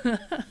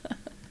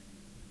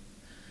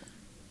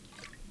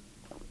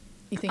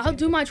 You think I'll you'd-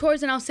 do my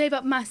chores and I'll save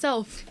up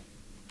myself.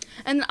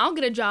 And I'll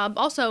get a job.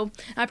 Also,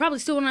 I probably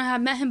still wouldn't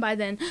have met him by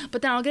then,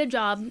 but then I'll get a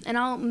job and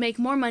I'll make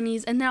more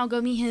monies and then I'll go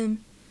meet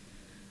him.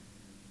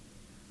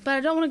 But I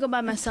don't want to go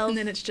by myself. And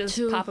then it's just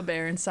to- Papa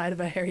Bear inside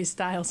of a Harry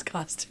Styles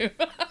costume.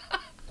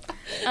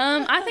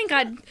 I think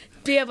I'd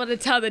be able to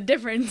tell the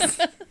difference.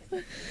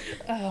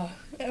 Oh,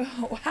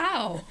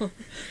 how?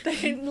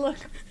 They look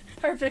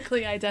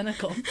perfectly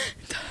identical.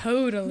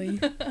 Totally.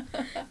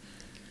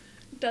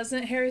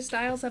 Doesn't Harry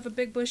Styles have a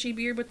big bushy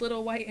beard with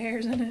little white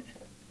hairs in it?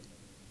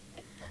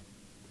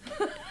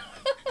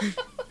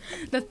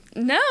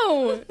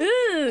 No.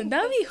 Ugh,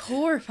 that would be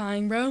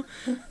horrifying, bro.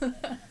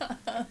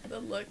 The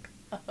look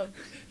of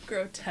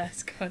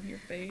grotesque on your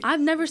face. I've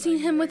never Is seen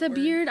like him the with a right word.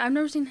 beard. I've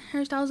never seen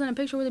Harry Styles in a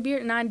picture with a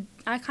beard, and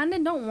I kind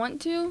of don't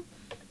want to.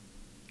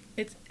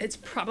 It's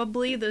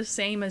probably the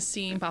same as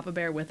seeing Papa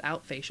Bear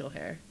without facial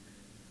hair.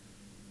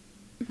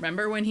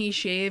 Remember when he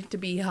shaved to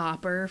be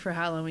Hopper for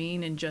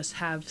Halloween and just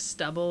have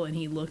stubble and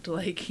he looked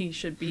like he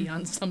should be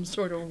on some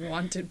sort of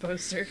wanted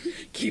poster?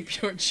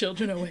 Keep your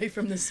children away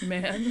from this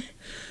man.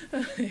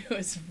 It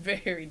was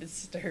very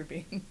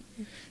disturbing.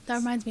 That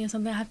reminds me of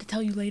something I have to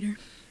tell you later.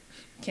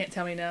 Can't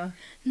tell me now.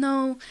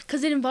 No,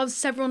 because it involves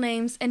several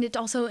names, and it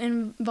also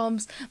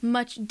involves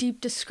much deep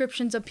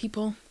descriptions of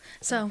people.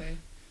 So, Okay.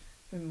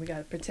 And we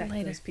gotta protect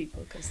Later. those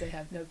people because they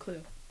have no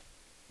clue.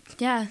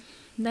 yeah,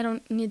 they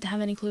don't need to have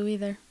any clue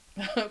either.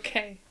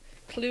 Okay.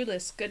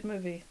 Clueless, good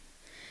movie.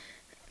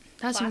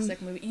 That's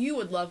Classic movie. You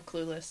would love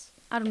Clueless.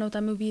 I don't know what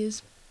that movie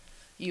is.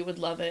 You would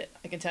love it.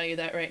 I can tell you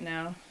that right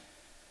now.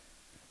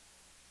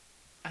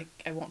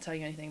 I won't tell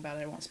you anything about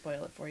it. I won't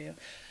spoil it for you.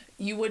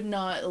 You would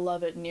not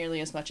love it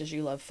nearly as much as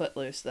you love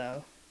Footloose,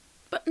 though.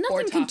 But Or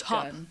nothing can Top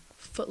top Gun.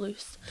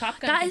 Footloose. Top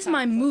Gun. That can is top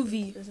my Footloose,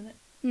 movie. isn't it?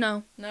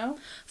 No. No?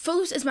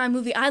 Footloose is my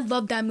movie. I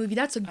love that movie.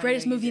 That's the I know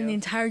greatest you movie in do. the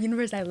entire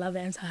universe. I love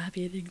it. I'm so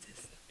happy it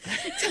exists.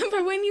 Except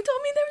for when you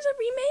told me there was a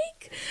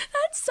remake.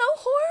 That's so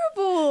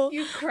horrible.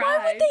 You Why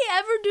cried. would they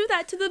ever do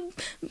that to the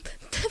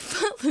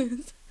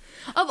Footloose?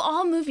 Of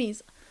all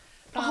movies.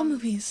 All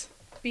movies.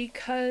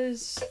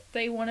 Because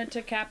they wanted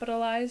to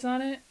capitalize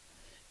on it.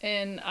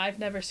 And I've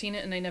never seen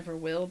it and I never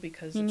will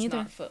because Me it's neither.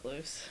 not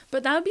Footloose.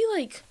 But that would be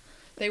like,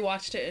 They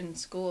watched it in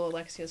school.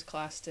 Alexia's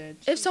class did.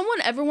 if someone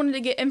ever wanted to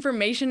get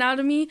information out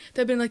of me,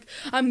 they'd be like,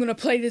 I'm going to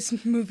play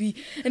this movie.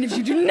 And if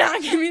you do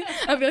not give me,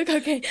 I'd be like,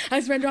 okay, I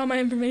surrender all my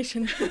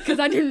information. Because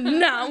I do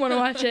not want to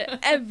watch it.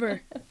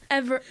 Ever.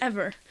 Ever,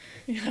 ever.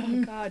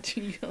 Oh God,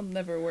 you'll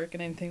never work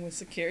in anything with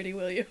security,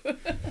 will you?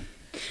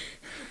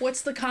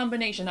 What's the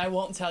combination? I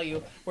won't tell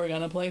you. We're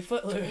gonna play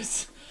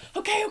Footloose.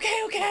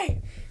 Okay.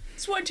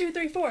 It's 1, 2,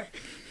 3, 4.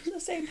 It's the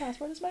same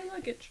password as my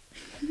luggage.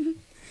 Is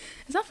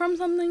that from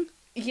something?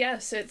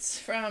 Yes, it's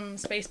from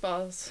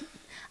Spaceballs.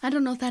 I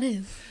don't know what that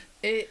is.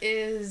 It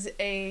is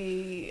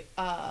a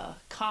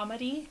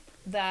comedy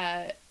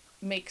that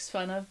makes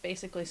fun of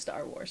basically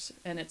Star Wars,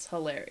 and it's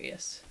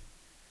hilarious.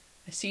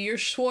 I see your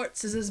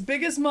Schwartz is as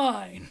big as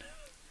mine.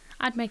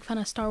 I'd make fun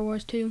of Star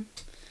Wars too.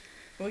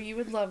 Well, you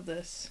would love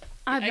this.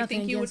 I have I nothing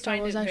think you would against Star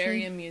find Wars, it very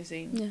actually.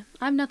 amusing. Yeah,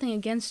 I have nothing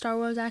against Star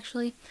Wars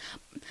actually,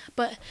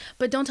 but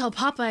don't tell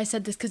Papa I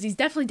said this because he's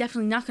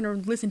definitely not gonna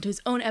listen to his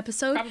own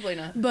episode. Probably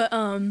not. But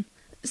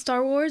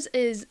Star Wars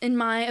is, in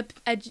my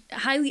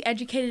highly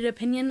educated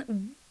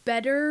opinion,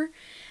 better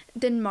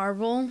than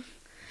Marvel,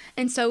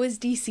 and so is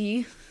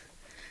DC.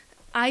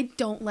 I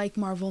don't like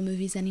Marvel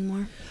movies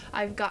anymore.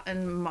 I've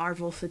gotten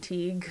Marvel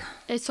fatigue.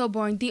 It's so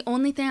boring. The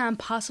only thing I'm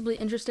possibly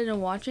interested in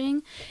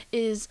watching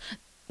is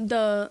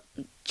the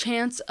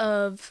chance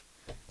of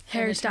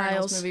Harry An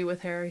Eternals Styles. movie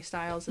with Harry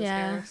Styles as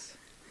Yeah. Harris.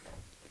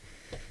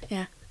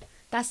 Yeah,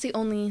 that's the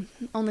only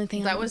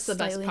thing. That I'm was the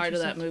best slightly part of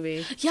that interested.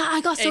 movie. Yeah,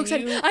 I got so And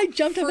excited. you I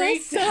jumped up. I was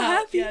freaked so out.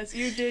 happy. Yes,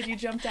 you did. You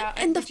jumped out.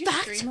 And the did you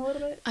fact- scream a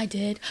little bit? I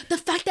did. The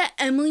fact that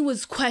Emily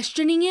was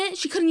questioning it,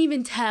 she couldn't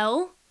even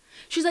tell.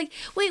 She's like,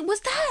 "Wait, what's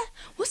that?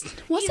 What's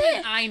Even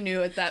it?" I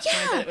knew at that point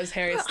Yeah. that it was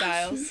Harry Well,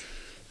 Styles.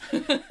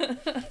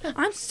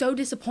 I'm so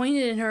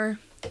disappointed in her.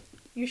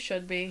 You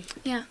should be.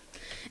 Yeah,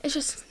 it's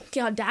just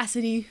the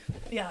audacity.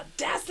 The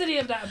audacity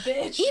of that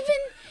bitch.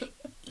 Even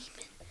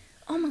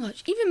Oh my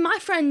gosh, even my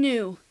friend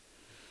knew.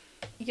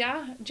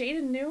 Yeah,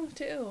 Jaden knew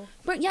too.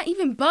 But yeah,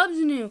 even Bubs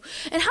knew.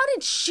 And how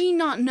did she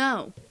not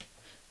know?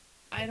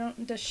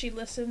 Does she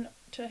listen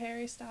to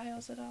Harry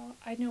Styles at all?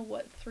 I know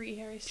what 3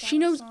 Harry Styles She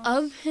knows songs.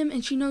 of him,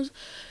 and she knows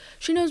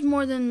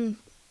more than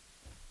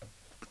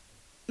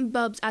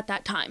Bubs at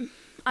that time.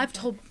 I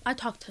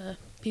talked to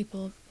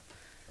people,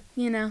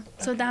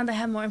 so now they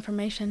have more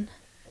information.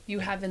 You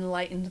have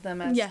enlightened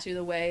them as Yeah. to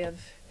the way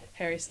of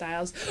Harry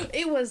Styles.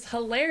 It was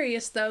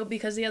hilarious though,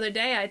 because the other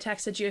day I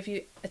texted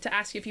you to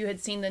ask you if you had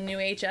seen the new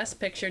HS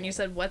picture, and you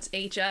said, "What's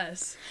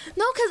HS?"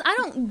 No, because I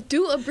don't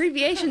do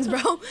abbreviations, bro.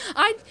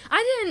 I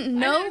didn't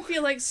know. I didn't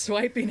feel like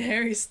swiping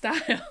Harry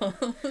Styles,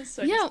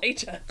 so Yeah.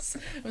 just HS.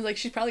 I was like,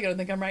 she's probably gonna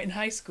think I'm right in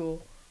high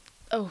school.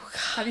 Oh,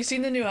 God. Have you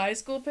seen the new high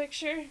school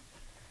picture?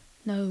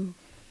 No.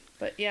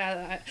 But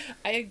yeah,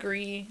 I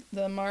agree.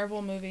 The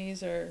Marvel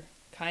movies are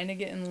kind of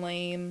getting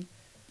lame.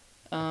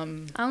 I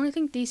only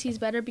think DC's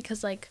better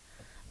because,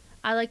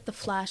 I like the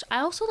Flash. I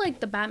also like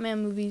the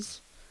Batman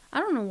movies. I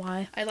don't know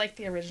why. I like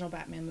the original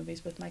Batman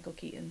movies with Michael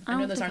Keaton. I I know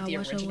don't those think aren't the I'll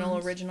watch the original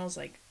ones. originals.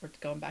 Like, we're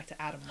going back to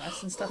Adam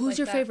West and stuff Who's like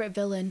your that. favorite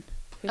villain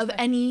Who's of my-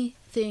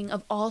 anything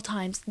of all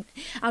times?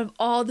 Out of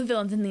all the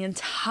villains in the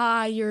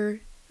entire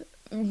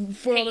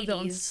world of villains.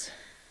 Hades.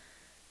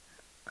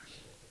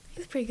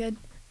 He's pretty good.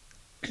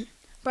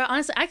 But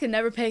honestly, I could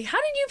never pick. How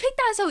did you pick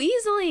that so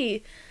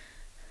easily?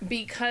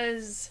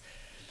 Because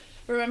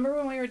remember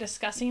when we were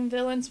discussing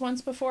villains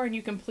once before and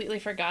you completely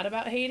forgot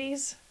about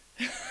Hades?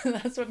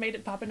 That's what made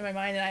it pop into my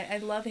mind. And I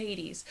love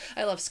Hades.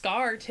 I love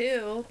Scar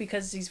too,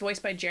 because he's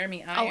voiced by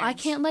Jeremy Irons. Oh, I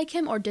can't like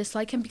him or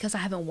dislike him because I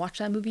haven't watched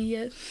that movie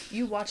yet.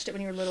 You watched it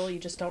when you were little, you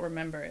just don't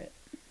remember it.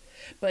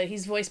 But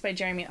he's voiced by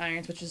Jeremy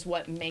Irons, which is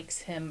what makes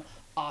him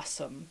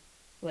awesome.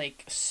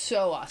 Like,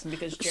 so awesome,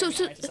 because Jeremy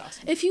So Irons is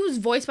awesome. if he was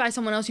voiced by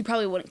someone else, you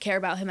probably wouldn't care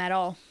about him at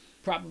all.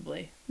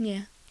 Probably.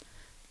 Yeah.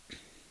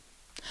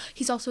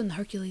 He's also in the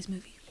Hercules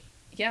movie.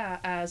 Yeah,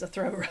 as a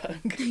throw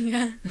rug.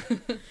 Yeah.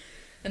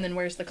 And then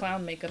wears the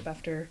clown makeup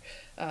after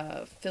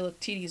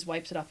Philoctetes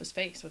wipes it off his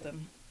face with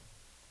him.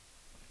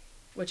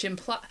 Which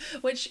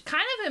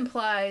kind of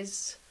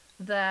implies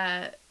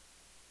that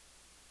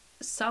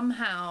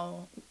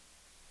somehow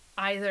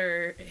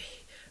either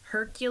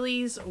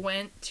Hercules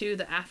went to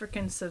the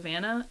African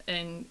savannah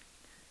and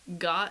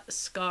got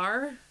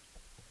Scar,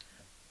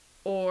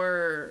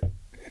 or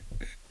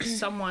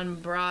someone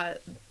brought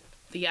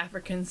the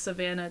African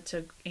savannah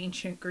to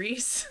ancient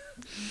Greece.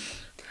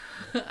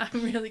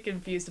 I'm really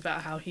confused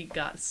about how he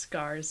got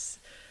Scar's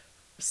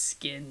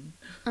skin.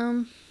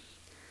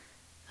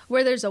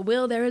 Where there's a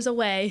will, there is a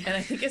way. And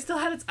I think it still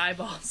had its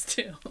eyeballs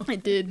too.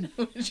 It did.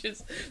 Which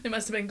is, they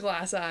must have been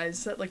glass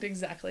eyes that looked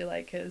exactly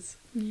like his.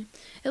 Yeah.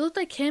 It looked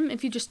like him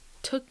if you just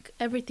took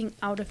everything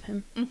out of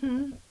him.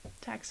 Mm-hmm.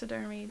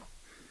 Taxidermied.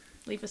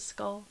 Leave his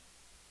skull.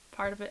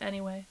 Part of it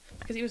anyway.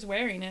 Because he was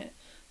wearing it.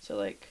 So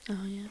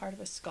Oh yeah. part of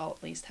his skull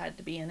at least had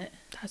to be in it.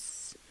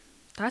 That's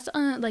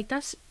unsettling.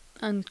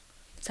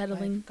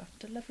 I've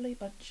got a lovely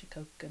bunch of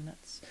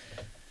coconuts.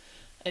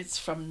 It's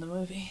from the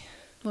movie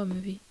What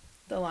movie?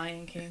 The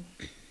Lion King.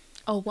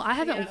 Oh well, I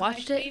haven't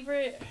watched my it.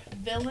 favorite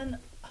villain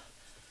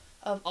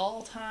of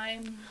all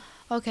time.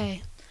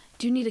 Okay.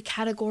 Do you need a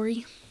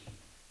category?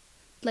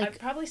 I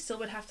probably still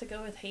would have to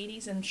go with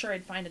Hades. I'm sure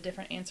I'd find a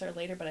different answer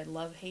later, but I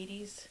love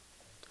Hades.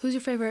 Who's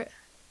your favorite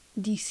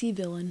DC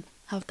villain?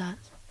 How's that?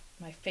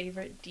 My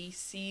favorite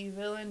DC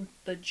villain,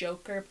 the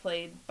Joker,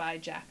 played by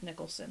Jack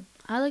Nicholson.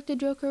 I like the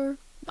Joker.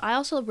 I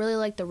also really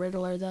like the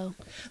Riddler though.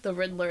 The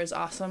Riddler is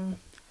awesome,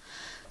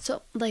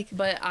 So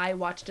but I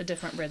watched a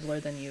different Riddler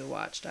than you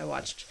watched. I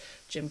watched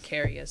Jim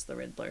Carrey as the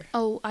Riddler.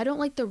 oh, I don't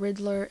like the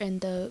Riddler in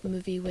the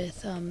movie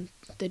with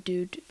the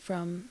dude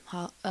from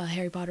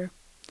Harry Potter.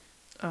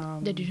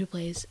 The dude who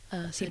plays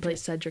He Cedric.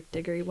 plays Cedric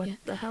Diggory. What Yeah.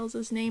 the hell's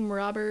his name?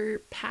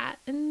 Robert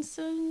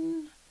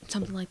Pattinson?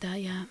 Something like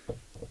that, yeah.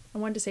 I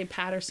wanted to say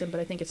Patterson,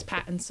 but I think it's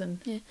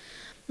Pattinson.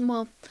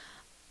 Well,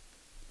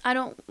 I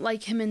don't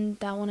like him in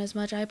that one as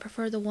much. I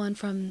prefer the one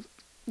from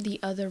the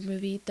other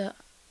movie.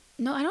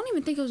 No, I don't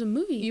even think it was a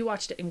movie. You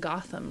watched it in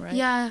Gotham, right?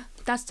 Yeah,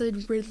 that's the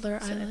Riddler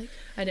I So- like.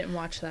 I didn't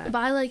watch that. But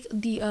I like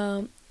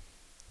the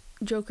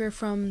Joker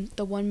from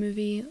the one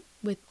movie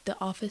with the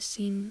office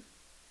scene,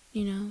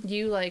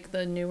 You like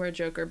the newer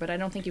Joker, but I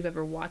don't think you've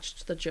ever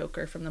watched the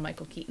Joker from the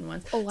Michael Keaton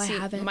ones. Oh, I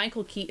haven't.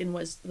 Michael Keaton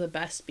was the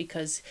best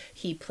because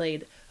he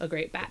played a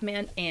great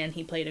Batman and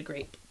he played a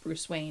great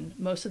Bruce Wayne.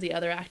 Most of the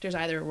other actors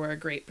either were a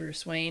great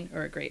Bruce Wayne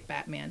or a great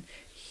Batman.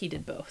 He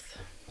did both.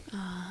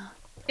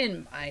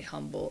 In my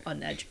humble,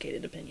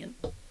 uneducated opinion.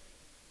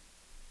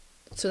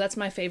 So that's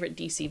my favorite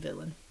DC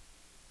villain.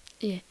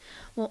 Yeah.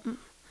 Well,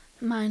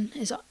 mine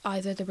is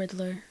either the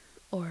Riddler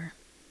or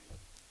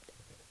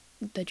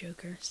the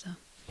Joker, so.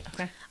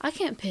 Okay. I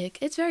can't pick.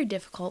 It's very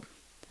difficult.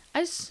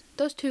 Those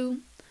two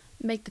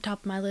make the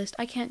top of my list.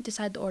 I can't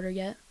decide the order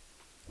yet.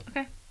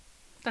 Okay.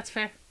 That's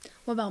fair.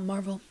 What about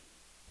Marvel?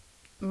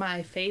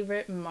 My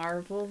favorite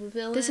Marvel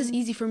villain? This is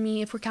easy for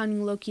me. If we're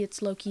counting Loki,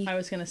 it's Loki. I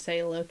was going to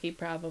say Loki,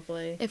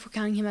 probably. If we're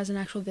counting him as an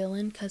actual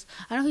villain, because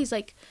I know he's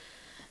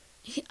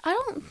I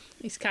don't.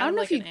 He's I kind don't of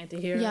know like if an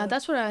anti-hero. Yeah,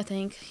 that's what I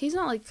think. He's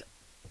not like.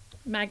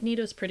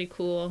 Magneto's pretty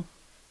cool.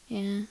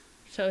 Yeah.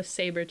 So is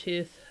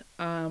Sabretooth.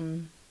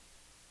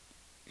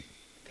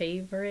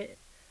 Favorite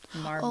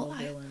Marvel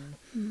villain?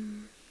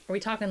 Are we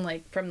talking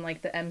like from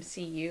like the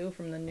MCU,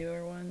 from the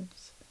newer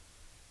ones?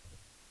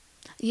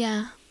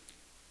 Yeah.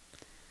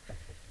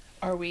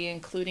 Are we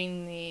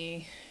including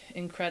the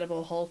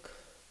Incredible Hulk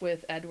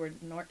with Ed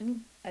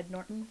Norton?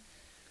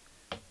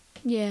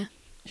 Yeah.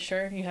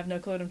 Sure, you have no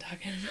clue what I'm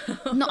talking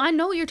about. No, I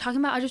know what you're talking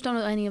about. I just don't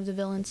know any of the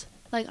villains.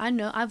 Like, I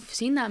know. I've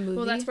seen that movie.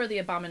 Well, that's where the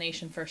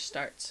Abomination first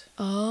starts.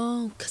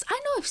 Oh, because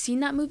I know I've seen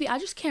that movie. I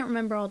just can't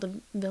remember all the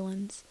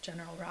villains.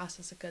 General Ross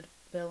is a good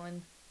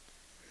villain.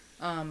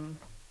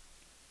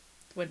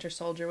 Winter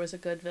Soldier was a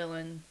good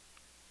villain.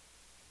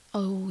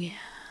 Oh, yeah.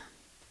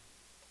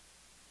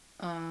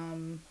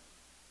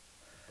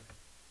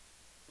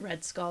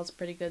 Red Skull's a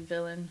pretty good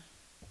villain.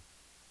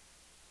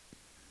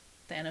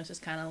 Thanos is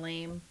kind of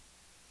lame.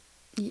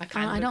 I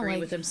kind of agree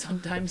with him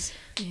sometimes.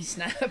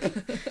 Snap.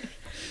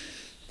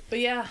 But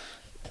yeah,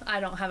 I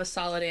don't have a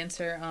solid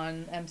answer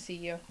on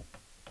MCU.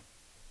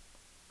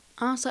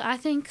 Honestly, I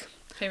think...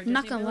 Favorite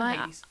not Disney gonna villain?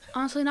 lie. Hades.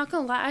 Honestly, not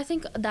gonna lie. I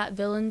think that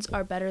villains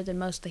are better than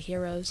most of the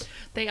heroes.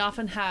 They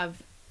often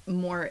have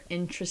more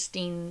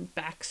interesting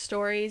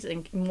backstories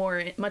and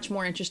much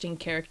more interesting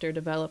character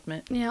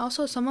development. Yeah,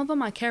 also some of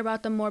them I care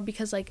about them more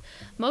because like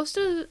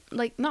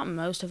not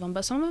most of them,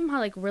 but some of them have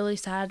like really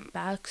sad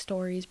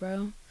backstories,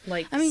 bro.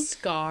 Like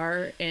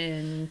Scar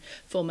in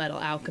Full Metal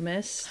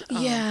Alchemist.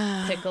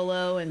 Yeah.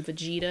 Piccolo and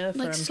Vegeta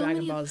like from so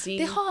Dragon many, Ball Z.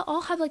 They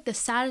all have like the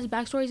saddest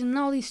backstories, and then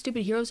all these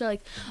stupid heroes are like,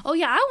 oh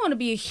yeah, I want to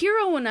be a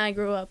hero when I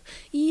grow up.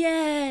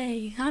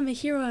 Yay, I'm a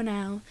hero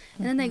now.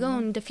 And then they go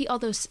and defeat all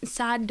those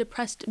sad,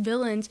 depressed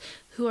villains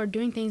who are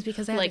doing things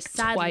because they have a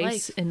sad twice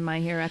life. in My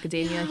Hero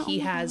Academia, Yeah, he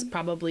has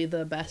probably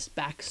the best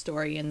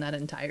backstory in that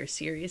entire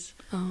series.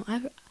 Oh,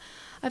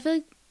 I feel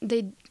like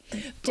they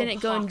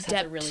didn't go in Hawks depth.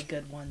 has a really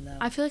good one though.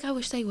 I feel like I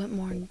wish they went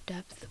more in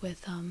depth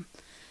with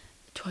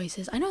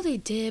choices. I know they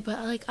did, but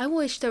like I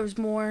wish there was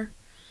more,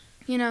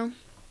 you know.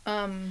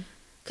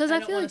 Because I I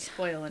don't feel want like to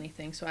spoil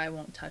anything, so I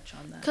won't touch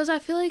on that. because I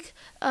feel like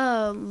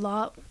a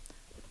lot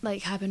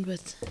like happened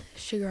with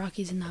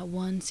Shigaraki's in that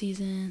one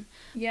season.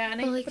 Yeah,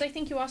 and but I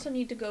think you also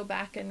need to go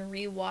back and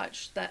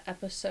rewatch that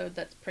episode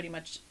that's pretty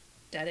much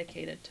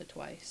dedicated to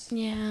Twice.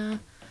 Yeah,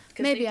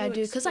 maybe I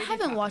do because I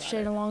haven't watched it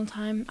in a long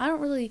time. I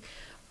don't really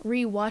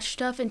rewatch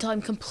stuff until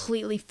I'm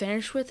completely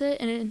finished with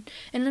it, and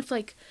if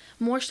like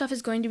more stuff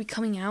is going to be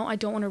coming out, I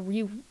don't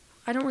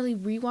really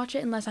rewatch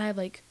it unless I have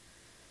like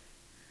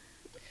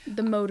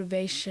the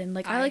motivation.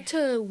 Like I like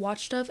to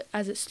watch stuff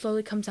as it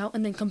slowly comes out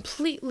and then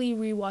completely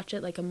rewatch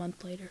it like a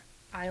month later.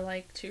 I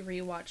like to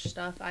rewatch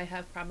stuff. I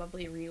have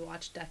probably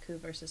rewatched Deku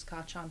versus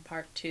Kacchan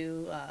Part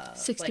 2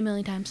 60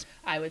 million times.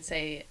 I would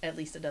say at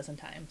least a dozen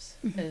times.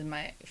 It is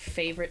my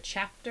favorite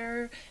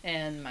chapter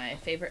and my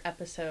favorite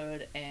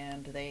episode,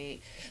 and I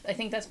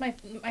think that's my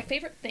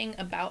favorite thing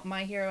about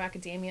My Hero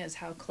Academia is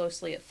how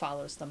closely it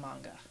follows the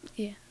manga.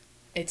 Yeah.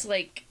 It's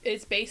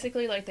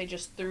basically like they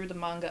just threw the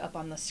manga up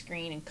on the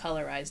screen and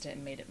colorized it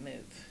and made it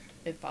move.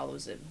 It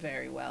follows it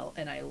very well,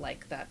 and I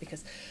like that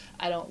because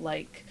I don't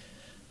like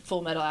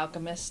Full Metal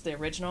Alchemist, the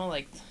original,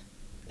 like,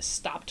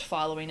 stopped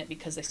following it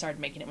because they started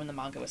making it when the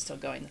manga was still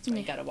going. That's why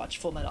you gotta watch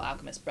Full Metal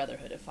Alchemist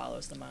Brotherhood. It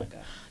follows the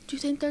manga. Do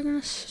you think they're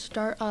gonna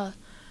start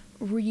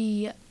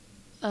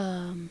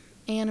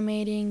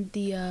animating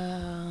the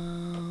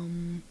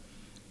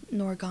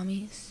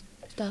Noragami's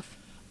stuff?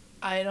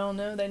 I don't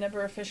know. They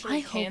never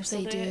officially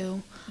canceled it. I hope they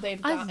do.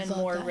 They've gotten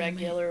more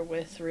regular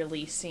with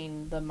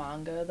releasing the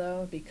manga,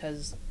 though,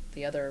 because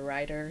the other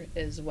writer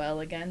is well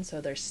again,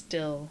 so there's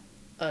still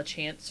a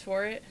chance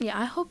for it. Yeah,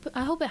 I hope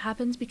it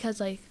happens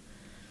because like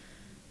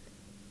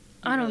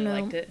I don't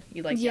know. Liked it.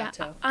 You like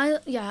Yato.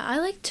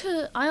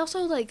 I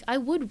also like I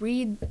would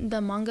read the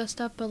manga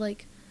stuff, but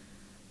like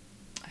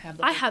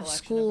I have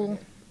school.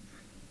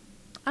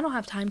 I don't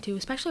have time to,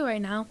 especially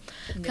right now,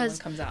 because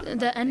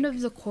the end of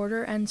the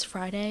quarter ends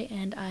Friday,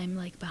 and I'm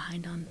like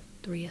behind on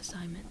 3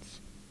 assignments.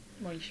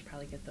 Well, you should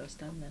probably get those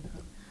done then,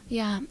 huh?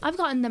 Yeah, I've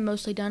gotten them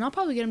mostly done. I'll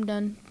probably get them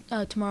done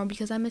tomorrow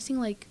because I'm missing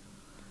like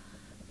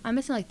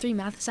 3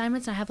 math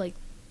assignments. And I have like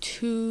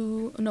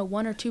 1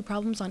 or 2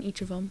 problems on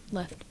each of them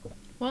left.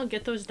 Well,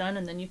 get those done,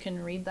 and then you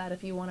can read that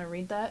if you want to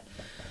read that.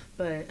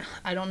 But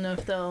I don't know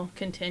if they'll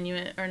continue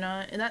it or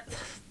not. And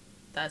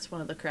that's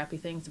one of the crappy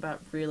things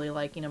about really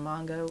liking a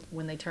manga,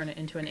 when they turn it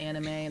into an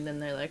anime and then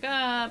they're like,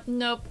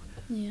 nope.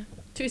 Yeah.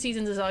 2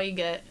 seasons is all you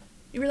get.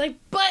 You were like,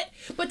 but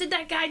did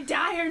that guy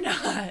die or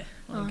not?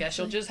 Well, I guess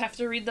you'll just have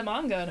to read the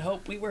manga and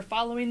hope we were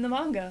following the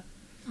manga.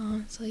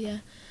 So yeah.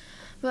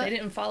 But they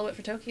didn't follow it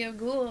for Tokyo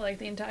Ghoul. Like,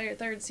 the entire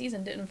 3rd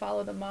season didn't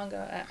follow the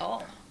manga at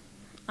all.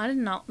 I did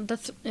not.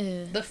 That's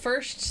the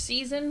first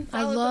season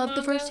I loved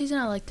the first season.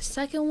 I liked the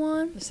second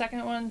one. The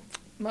second one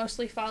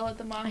mostly followed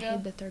the manga. I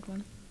hated the 3rd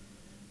one.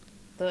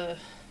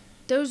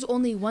 There's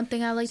only one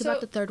thing I liked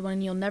about the 3rd one,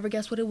 and you'll never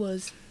guess what it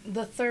was.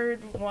 The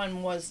 3rd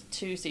one was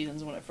 2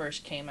 seasons when it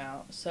first came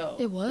out. So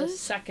it was? The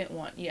second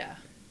one, yeah.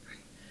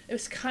 It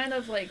was kind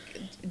of like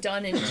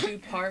done in two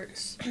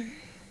parts.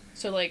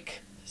 So like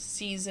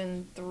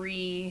season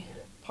 3,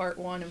 part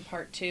 1 and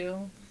part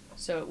 2.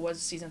 So it was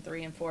season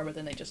 3 and 4, but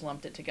then they just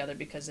lumped it together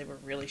because they were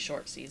really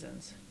short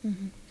seasons.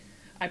 Mm-hmm.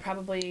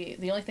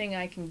 The only thing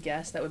I can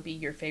guess that would be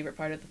your favorite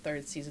part of the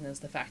 3rd season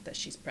is the fact that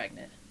she's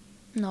pregnant.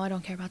 No, I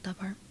don't care about that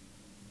part.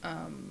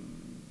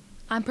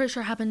 I'm pretty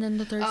sure it happened in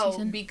the 3rd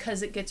season. Oh,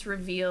 because it gets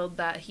revealed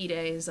that Hide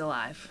is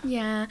alive.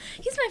 Yeah,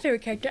 he's my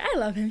favorite character. I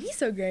love him. He's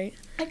so great.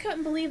 I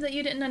couldn't believe that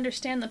you didn't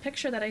understand the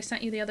picture that I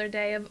sent you the other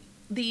day of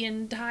the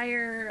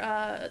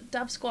entire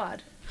Dove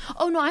Squad.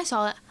 Oh no, I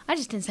saw it. I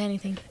just didn't say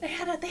anything. They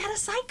had a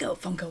Psycho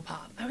Funko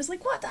Pop. I was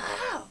like, what the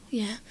hell?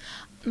 Yeah,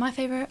 my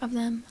favorite of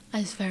them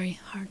is very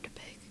hard to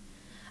pick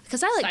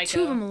because I like Psycho.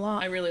 2 of them a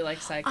lot. I really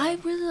like Psycho. I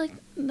really like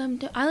them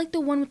too. I like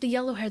the one with the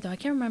yellow hair though. I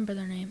can't remember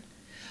their name.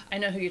 I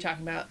know who you're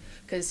talking about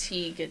because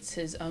he gets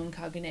his own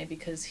Kagune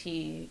because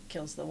he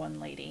kills the one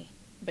lady,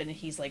 but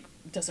he's like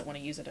doesn't want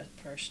to use it at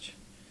first.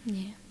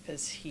 Yeah.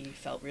 Because he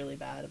felt really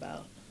bad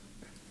about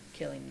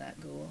killing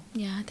that ghoul.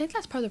 Yeah, I think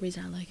that's part of the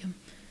reason I like him.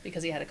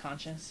 Because he had a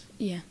conscience.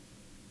 Yeah.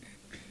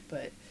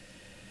 But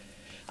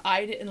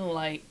I didn't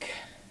like.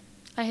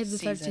 I hated the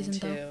 3rd season 2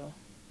 though.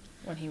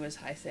 when he was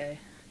Heisei.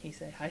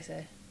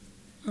 Heisei.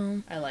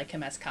 I like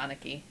him as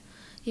Kaneki.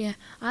 Yeah,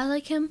 I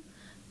like him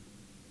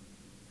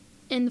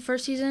in the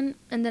 1st season,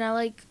 and then I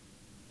like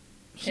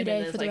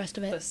Hide for the rest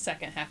of it. The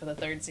second half of the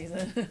 3rd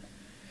season.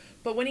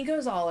 But when he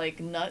goes all like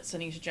nuts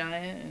and he's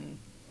giant and.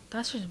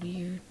 That's just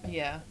weird.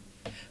 Yeah.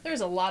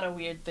 There's a lot of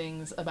weird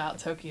things about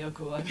Tokyo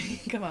Ghoul. I mean,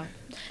 come on.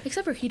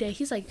 Except for Hide,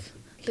 he's like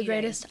the Hide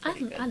greatest. is pretty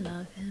good. I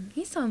love him.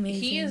 He's so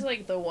amazing. He is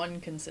like the one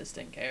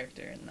consistent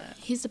character in that.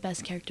 He's the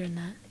best character in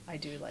that. I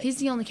do like.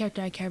 He's him. the only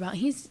character I care about.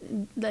 He's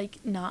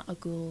like not a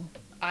ghoul.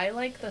 I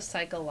like the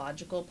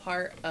psychological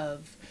part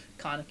of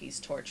Kaneki's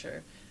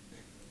torture.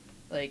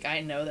 Like, I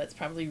know that's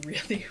probably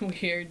really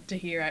weird to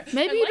hear.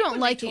 Maybe I you don't when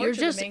like they it. You're torture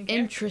the just main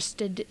character.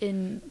 interested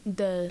in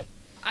the.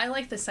 I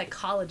like the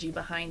psychology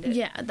behind it.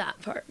 Yeah, that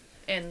part.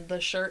 And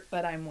the shirt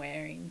that I'm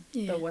wearing.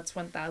 Yeah. The What's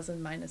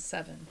 1000 minus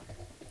 7.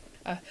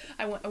 I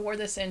wore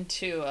this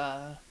into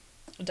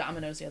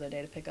Domino's the other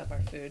day to pick up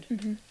our food.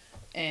 Mm-hmm.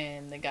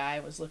 And the guy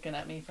was looking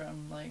at me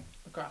from, like,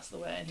 across the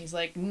way. And he's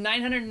like,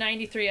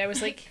 993. I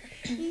was like,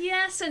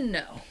 yes and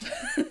no.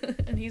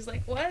 And he's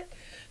like, what?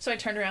 So I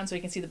turned around so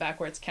he can see the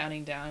back where it's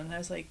counting down. And I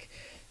was like,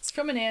 it's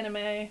from an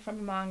anime, from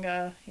a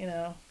manga, you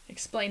know.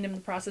 Explained him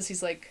the process.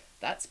 He's like,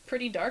 that's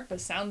pretty dark, but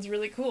sounds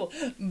really cool.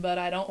 But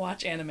I don't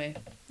watch anime.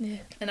 Yeah.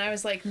 And I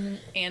was like,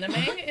 anime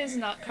is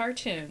not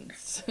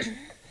cartoons.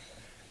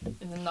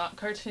 It's not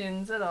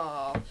cartoons at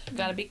all.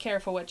 Gotta be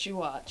careful what you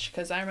watch.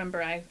 Because I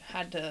remember I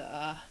had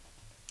to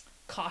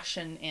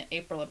caution Aunt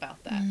April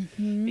about that.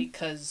 Mm-hmm.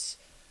 Because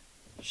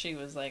she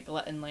was like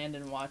letting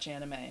Landon watch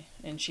anime.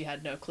 And she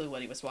had no clue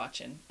what he was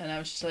watching. And I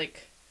was just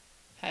like,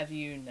 have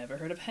you never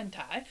heard of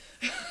hentai?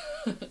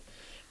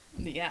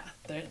 Yeah,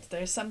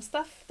 there's some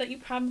stuff that you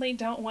probably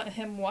don't want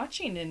him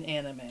watching in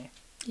anime.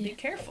 Yeah. Be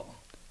careful.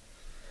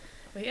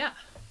 But yeah.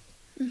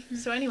 Mm-hmm.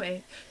 So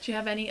anyway, do you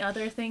have any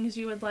other things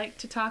you would like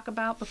to talk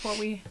about before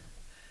we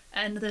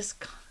end this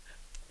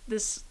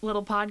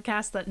little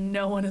podcast that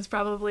no one is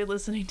probably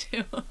listening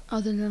to?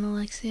 Other than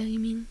Alexia, you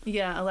mean?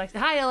 Yeah, Alexia.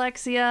 Hi,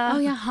 Alexia. Oh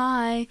yeah,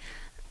 hi.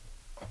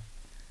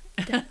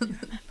 Definitely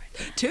remember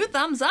that. 2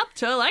 thumbs up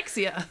to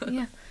Alexia.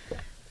 Yeah.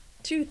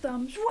 2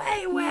 thumbs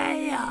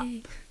way up.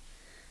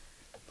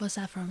 What's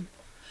that from?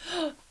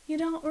 You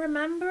don't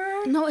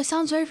remember? No, it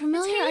sounds very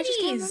familiar. I just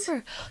can't Hades.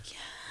 remember.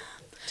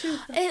 2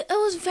 thumbs. It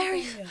was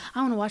very. Yeah.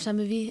 I want to watch that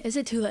movie. Is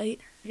it too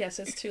late? Yes,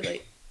 it's too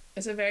late.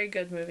 It's a very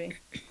good movie.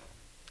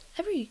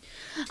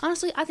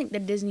 Honestly, I think the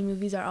Disney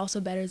movies are also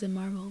better than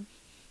Marvel.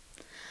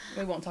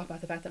 We won't talk about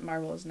the fact that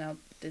Marvel is now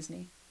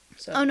Disney.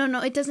 So Oh no,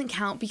 it doesn't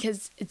count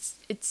because it's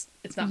it's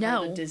not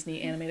part of the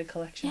Disney animated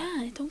collection.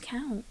 Yeah, it don't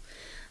count.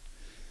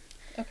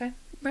 Okay.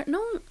 But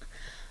no,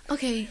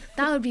 okay,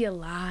 that would be a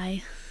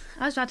lie.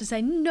 I was about to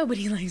say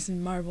nobody likes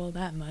Marvel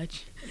that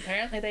much.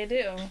 Apparently they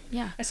do.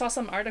 Yeah. I saw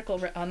some article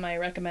on my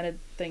recommended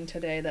thing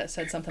today that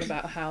said something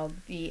about how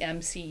the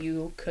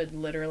MCU could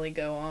literally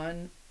go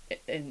on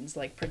and is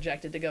like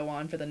projected to go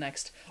on for the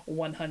next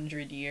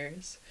 100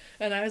 years.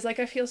 And I was like,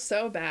 I feel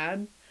so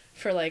bad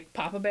for like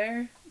Papa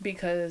Bear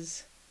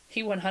because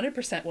he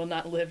 100% will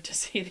not live to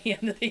see the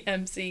end of the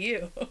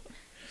MCU.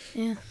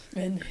 Yeah.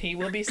 And he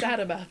will be sad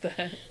about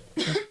that.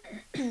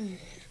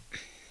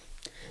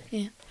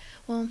 Yeah.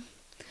 Well,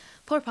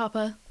 poor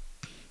Papa.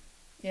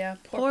 Yeah,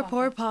 Poor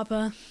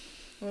Papa.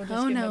 We'll just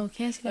Oh give no, him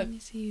can't see a that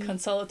MCU.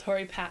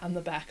 consolatory pat on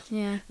the back.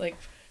 Yeah. Like,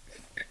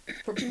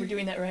 we're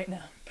doing that right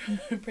now.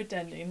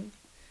 Pretending.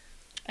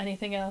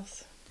 Anything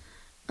else?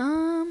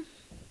 I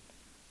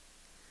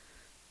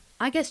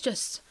guess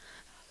just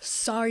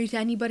sorry to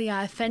anybody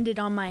I offended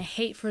on my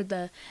hate for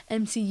the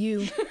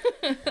MCU.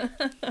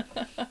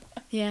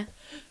 Yeah.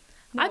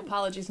 No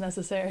apologies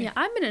necessary. Yeah,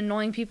 I've been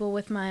annoying people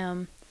with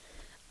my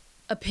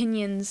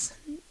opinions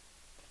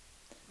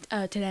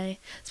today,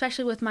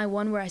 especially with my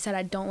one where I said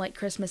I don't like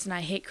Christmas and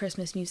I hate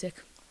Christmas music.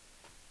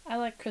 I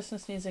like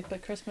Christmas music,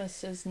 but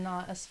Christmas is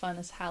not as fun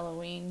as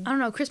Halloween. I don't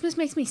know. Christmas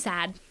makes me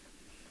sad.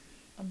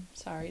 I'm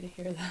sorry to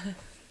hear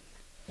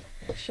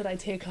that. Should I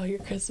take all your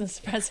Christmas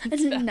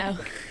presents back? No.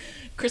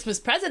 Christmas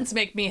presents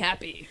make me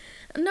happy.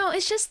 No,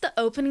 it's just the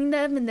opening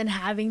them and then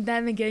having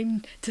them and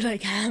getting to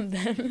like have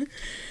them.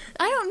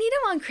 I don't need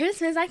them on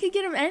Christmas. I could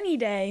get them any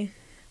day.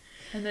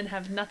 And then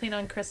have nothing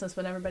on Christmas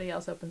when everybody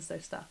else opens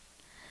their stuff.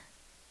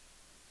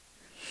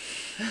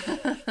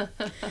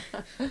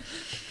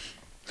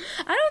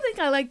 I don't think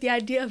I like the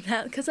idea of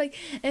that because, like,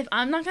 if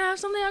I'm not gonna have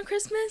something on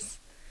Christmas,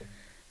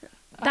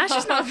 that's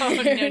just not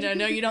fair.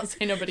 No, you don't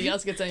say nobody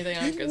else gets anything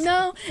on Christmas.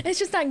 No, it's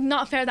just like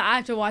not fair that I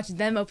have to watch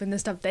them open the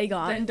stuff they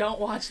got. Then don't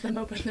watch them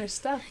open their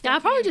stuff. Yeah, I'll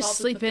Don't be probably just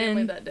involved with sleep the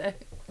family in. that day.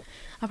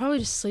 I'll probably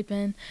just sleep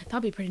in. That'll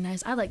be pretty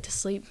nice. I like to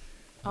sleep.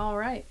 All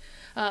right.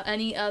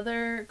 Any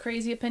other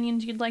crazy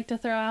opinions you'd like to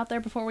throw out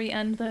there before we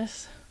end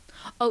this?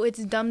 Oh, it's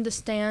dumb to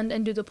stand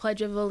and do the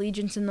Pledge of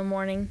Allegiance in the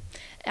morning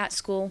at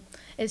school.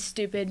 It's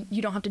stupid.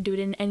 You don't have to do it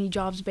in any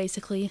jobs,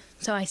 basically.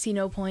 So I see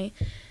no point.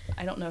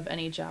 I don't know of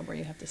any job where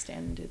you have to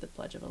stand and do the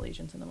Pledge of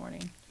Allegiance in the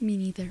morning. Me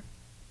neither.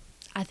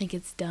 I think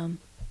it's dumb.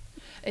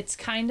 It's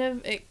kind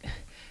of...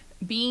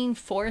 being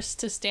forced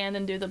to stand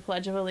and do the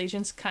Pledge of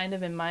Allegiance kind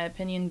of, in my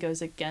opinion,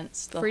 goes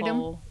against the Freedom?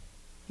 whole...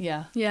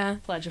 Yeah. Yeah.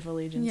 Pledge of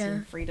Allegiance Yeah.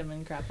 and freedom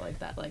and crap like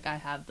that. Like, I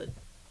have the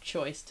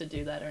choice to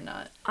do that or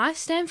not. I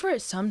stand for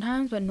it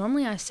sometimes, but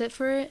normally I sit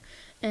for it,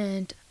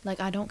 and like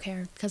I don't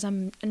care because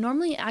I'm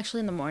normally actually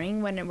in the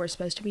morning when we're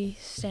supposed to be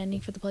standing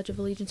for the Pledge of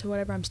Allegiance or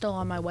whatever. I'm still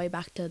on my way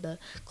back to the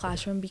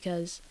classroom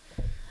because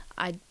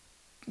I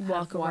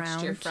walk Have watched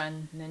around. your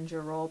friend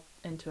ninja roll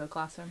into a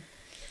classroom?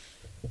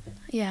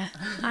 Yeah,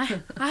 I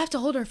have to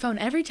hold her phone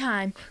every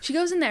time. She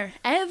goes in there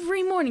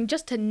every morning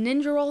just to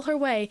ninja roll her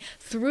way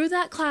through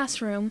that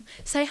classroom,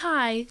 say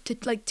hi to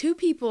like 2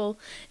 people,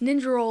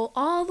 ninja roll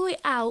all the way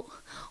out,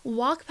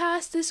 walk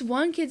past this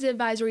one kid's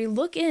advisory,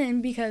 look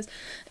in because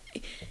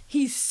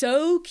he's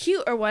so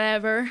cute or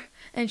whatever,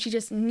 and she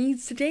just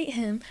needs to date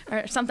him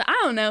or something.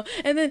 I don't know.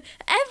 And then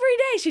every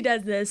day she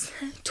does this,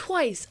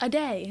 twice a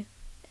day,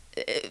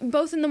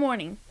 both in the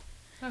morning.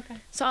 Okay.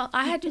 So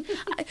I had to,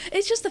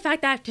 it's just the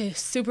fact that I have to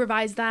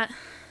supervise that.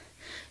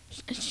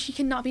 She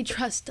cannot be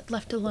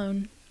left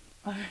alone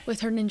All right.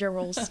 with her ninja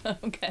rolls.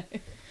 Okay.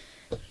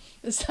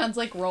 This sounds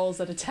like rolls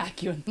that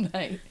attack you in the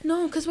night.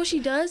 No, because what she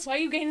does, Why are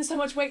you gaining so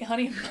much weight,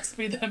 honey? It must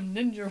be them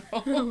ninja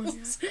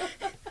rolls.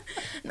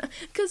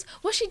 because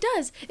what she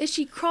does is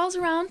she crawls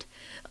around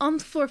on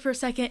the floor for a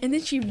second and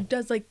then she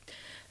does like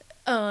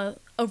a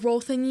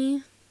roll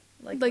thingy.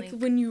 Like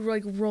Link. when you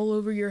like roll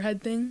over your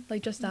head thing,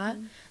 like just that.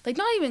 Like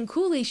not even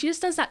coolly, she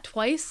just does that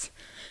twice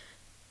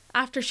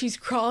after she's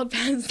crawled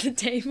past the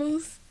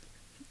tables.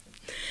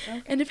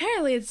 Okay. And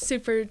apparently it's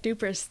super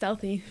duper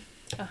stealthy.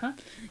 Uh-huh.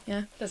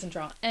 Yeah. Doesn't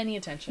draw any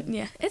attention.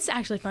 Yeah, it's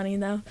actually funny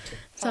though.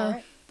 So, All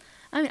right.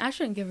 I mean, I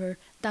shouldn't give her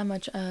that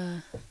much,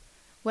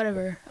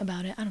 whatever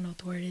about it. I don't know what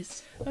the word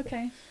is.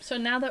 Okay. So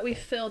now that we've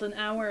filled an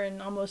hour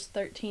and almost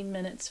 13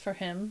 minutes for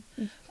him,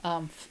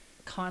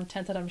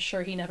 content that I'm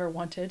sure he never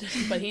wanted,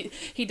 but he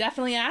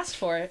definitely asked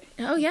for it.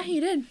 Oh yeah, he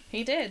did.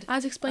 He did.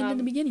 As explained in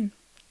the beginning.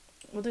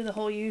 We'll do the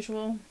whole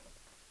usual.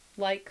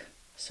 Like,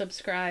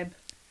 subscribe,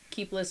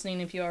 keep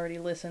listening if you already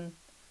listen.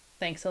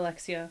 Thanks,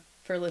 Alexia,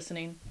 for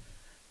listening.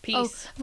 Peace. Oh,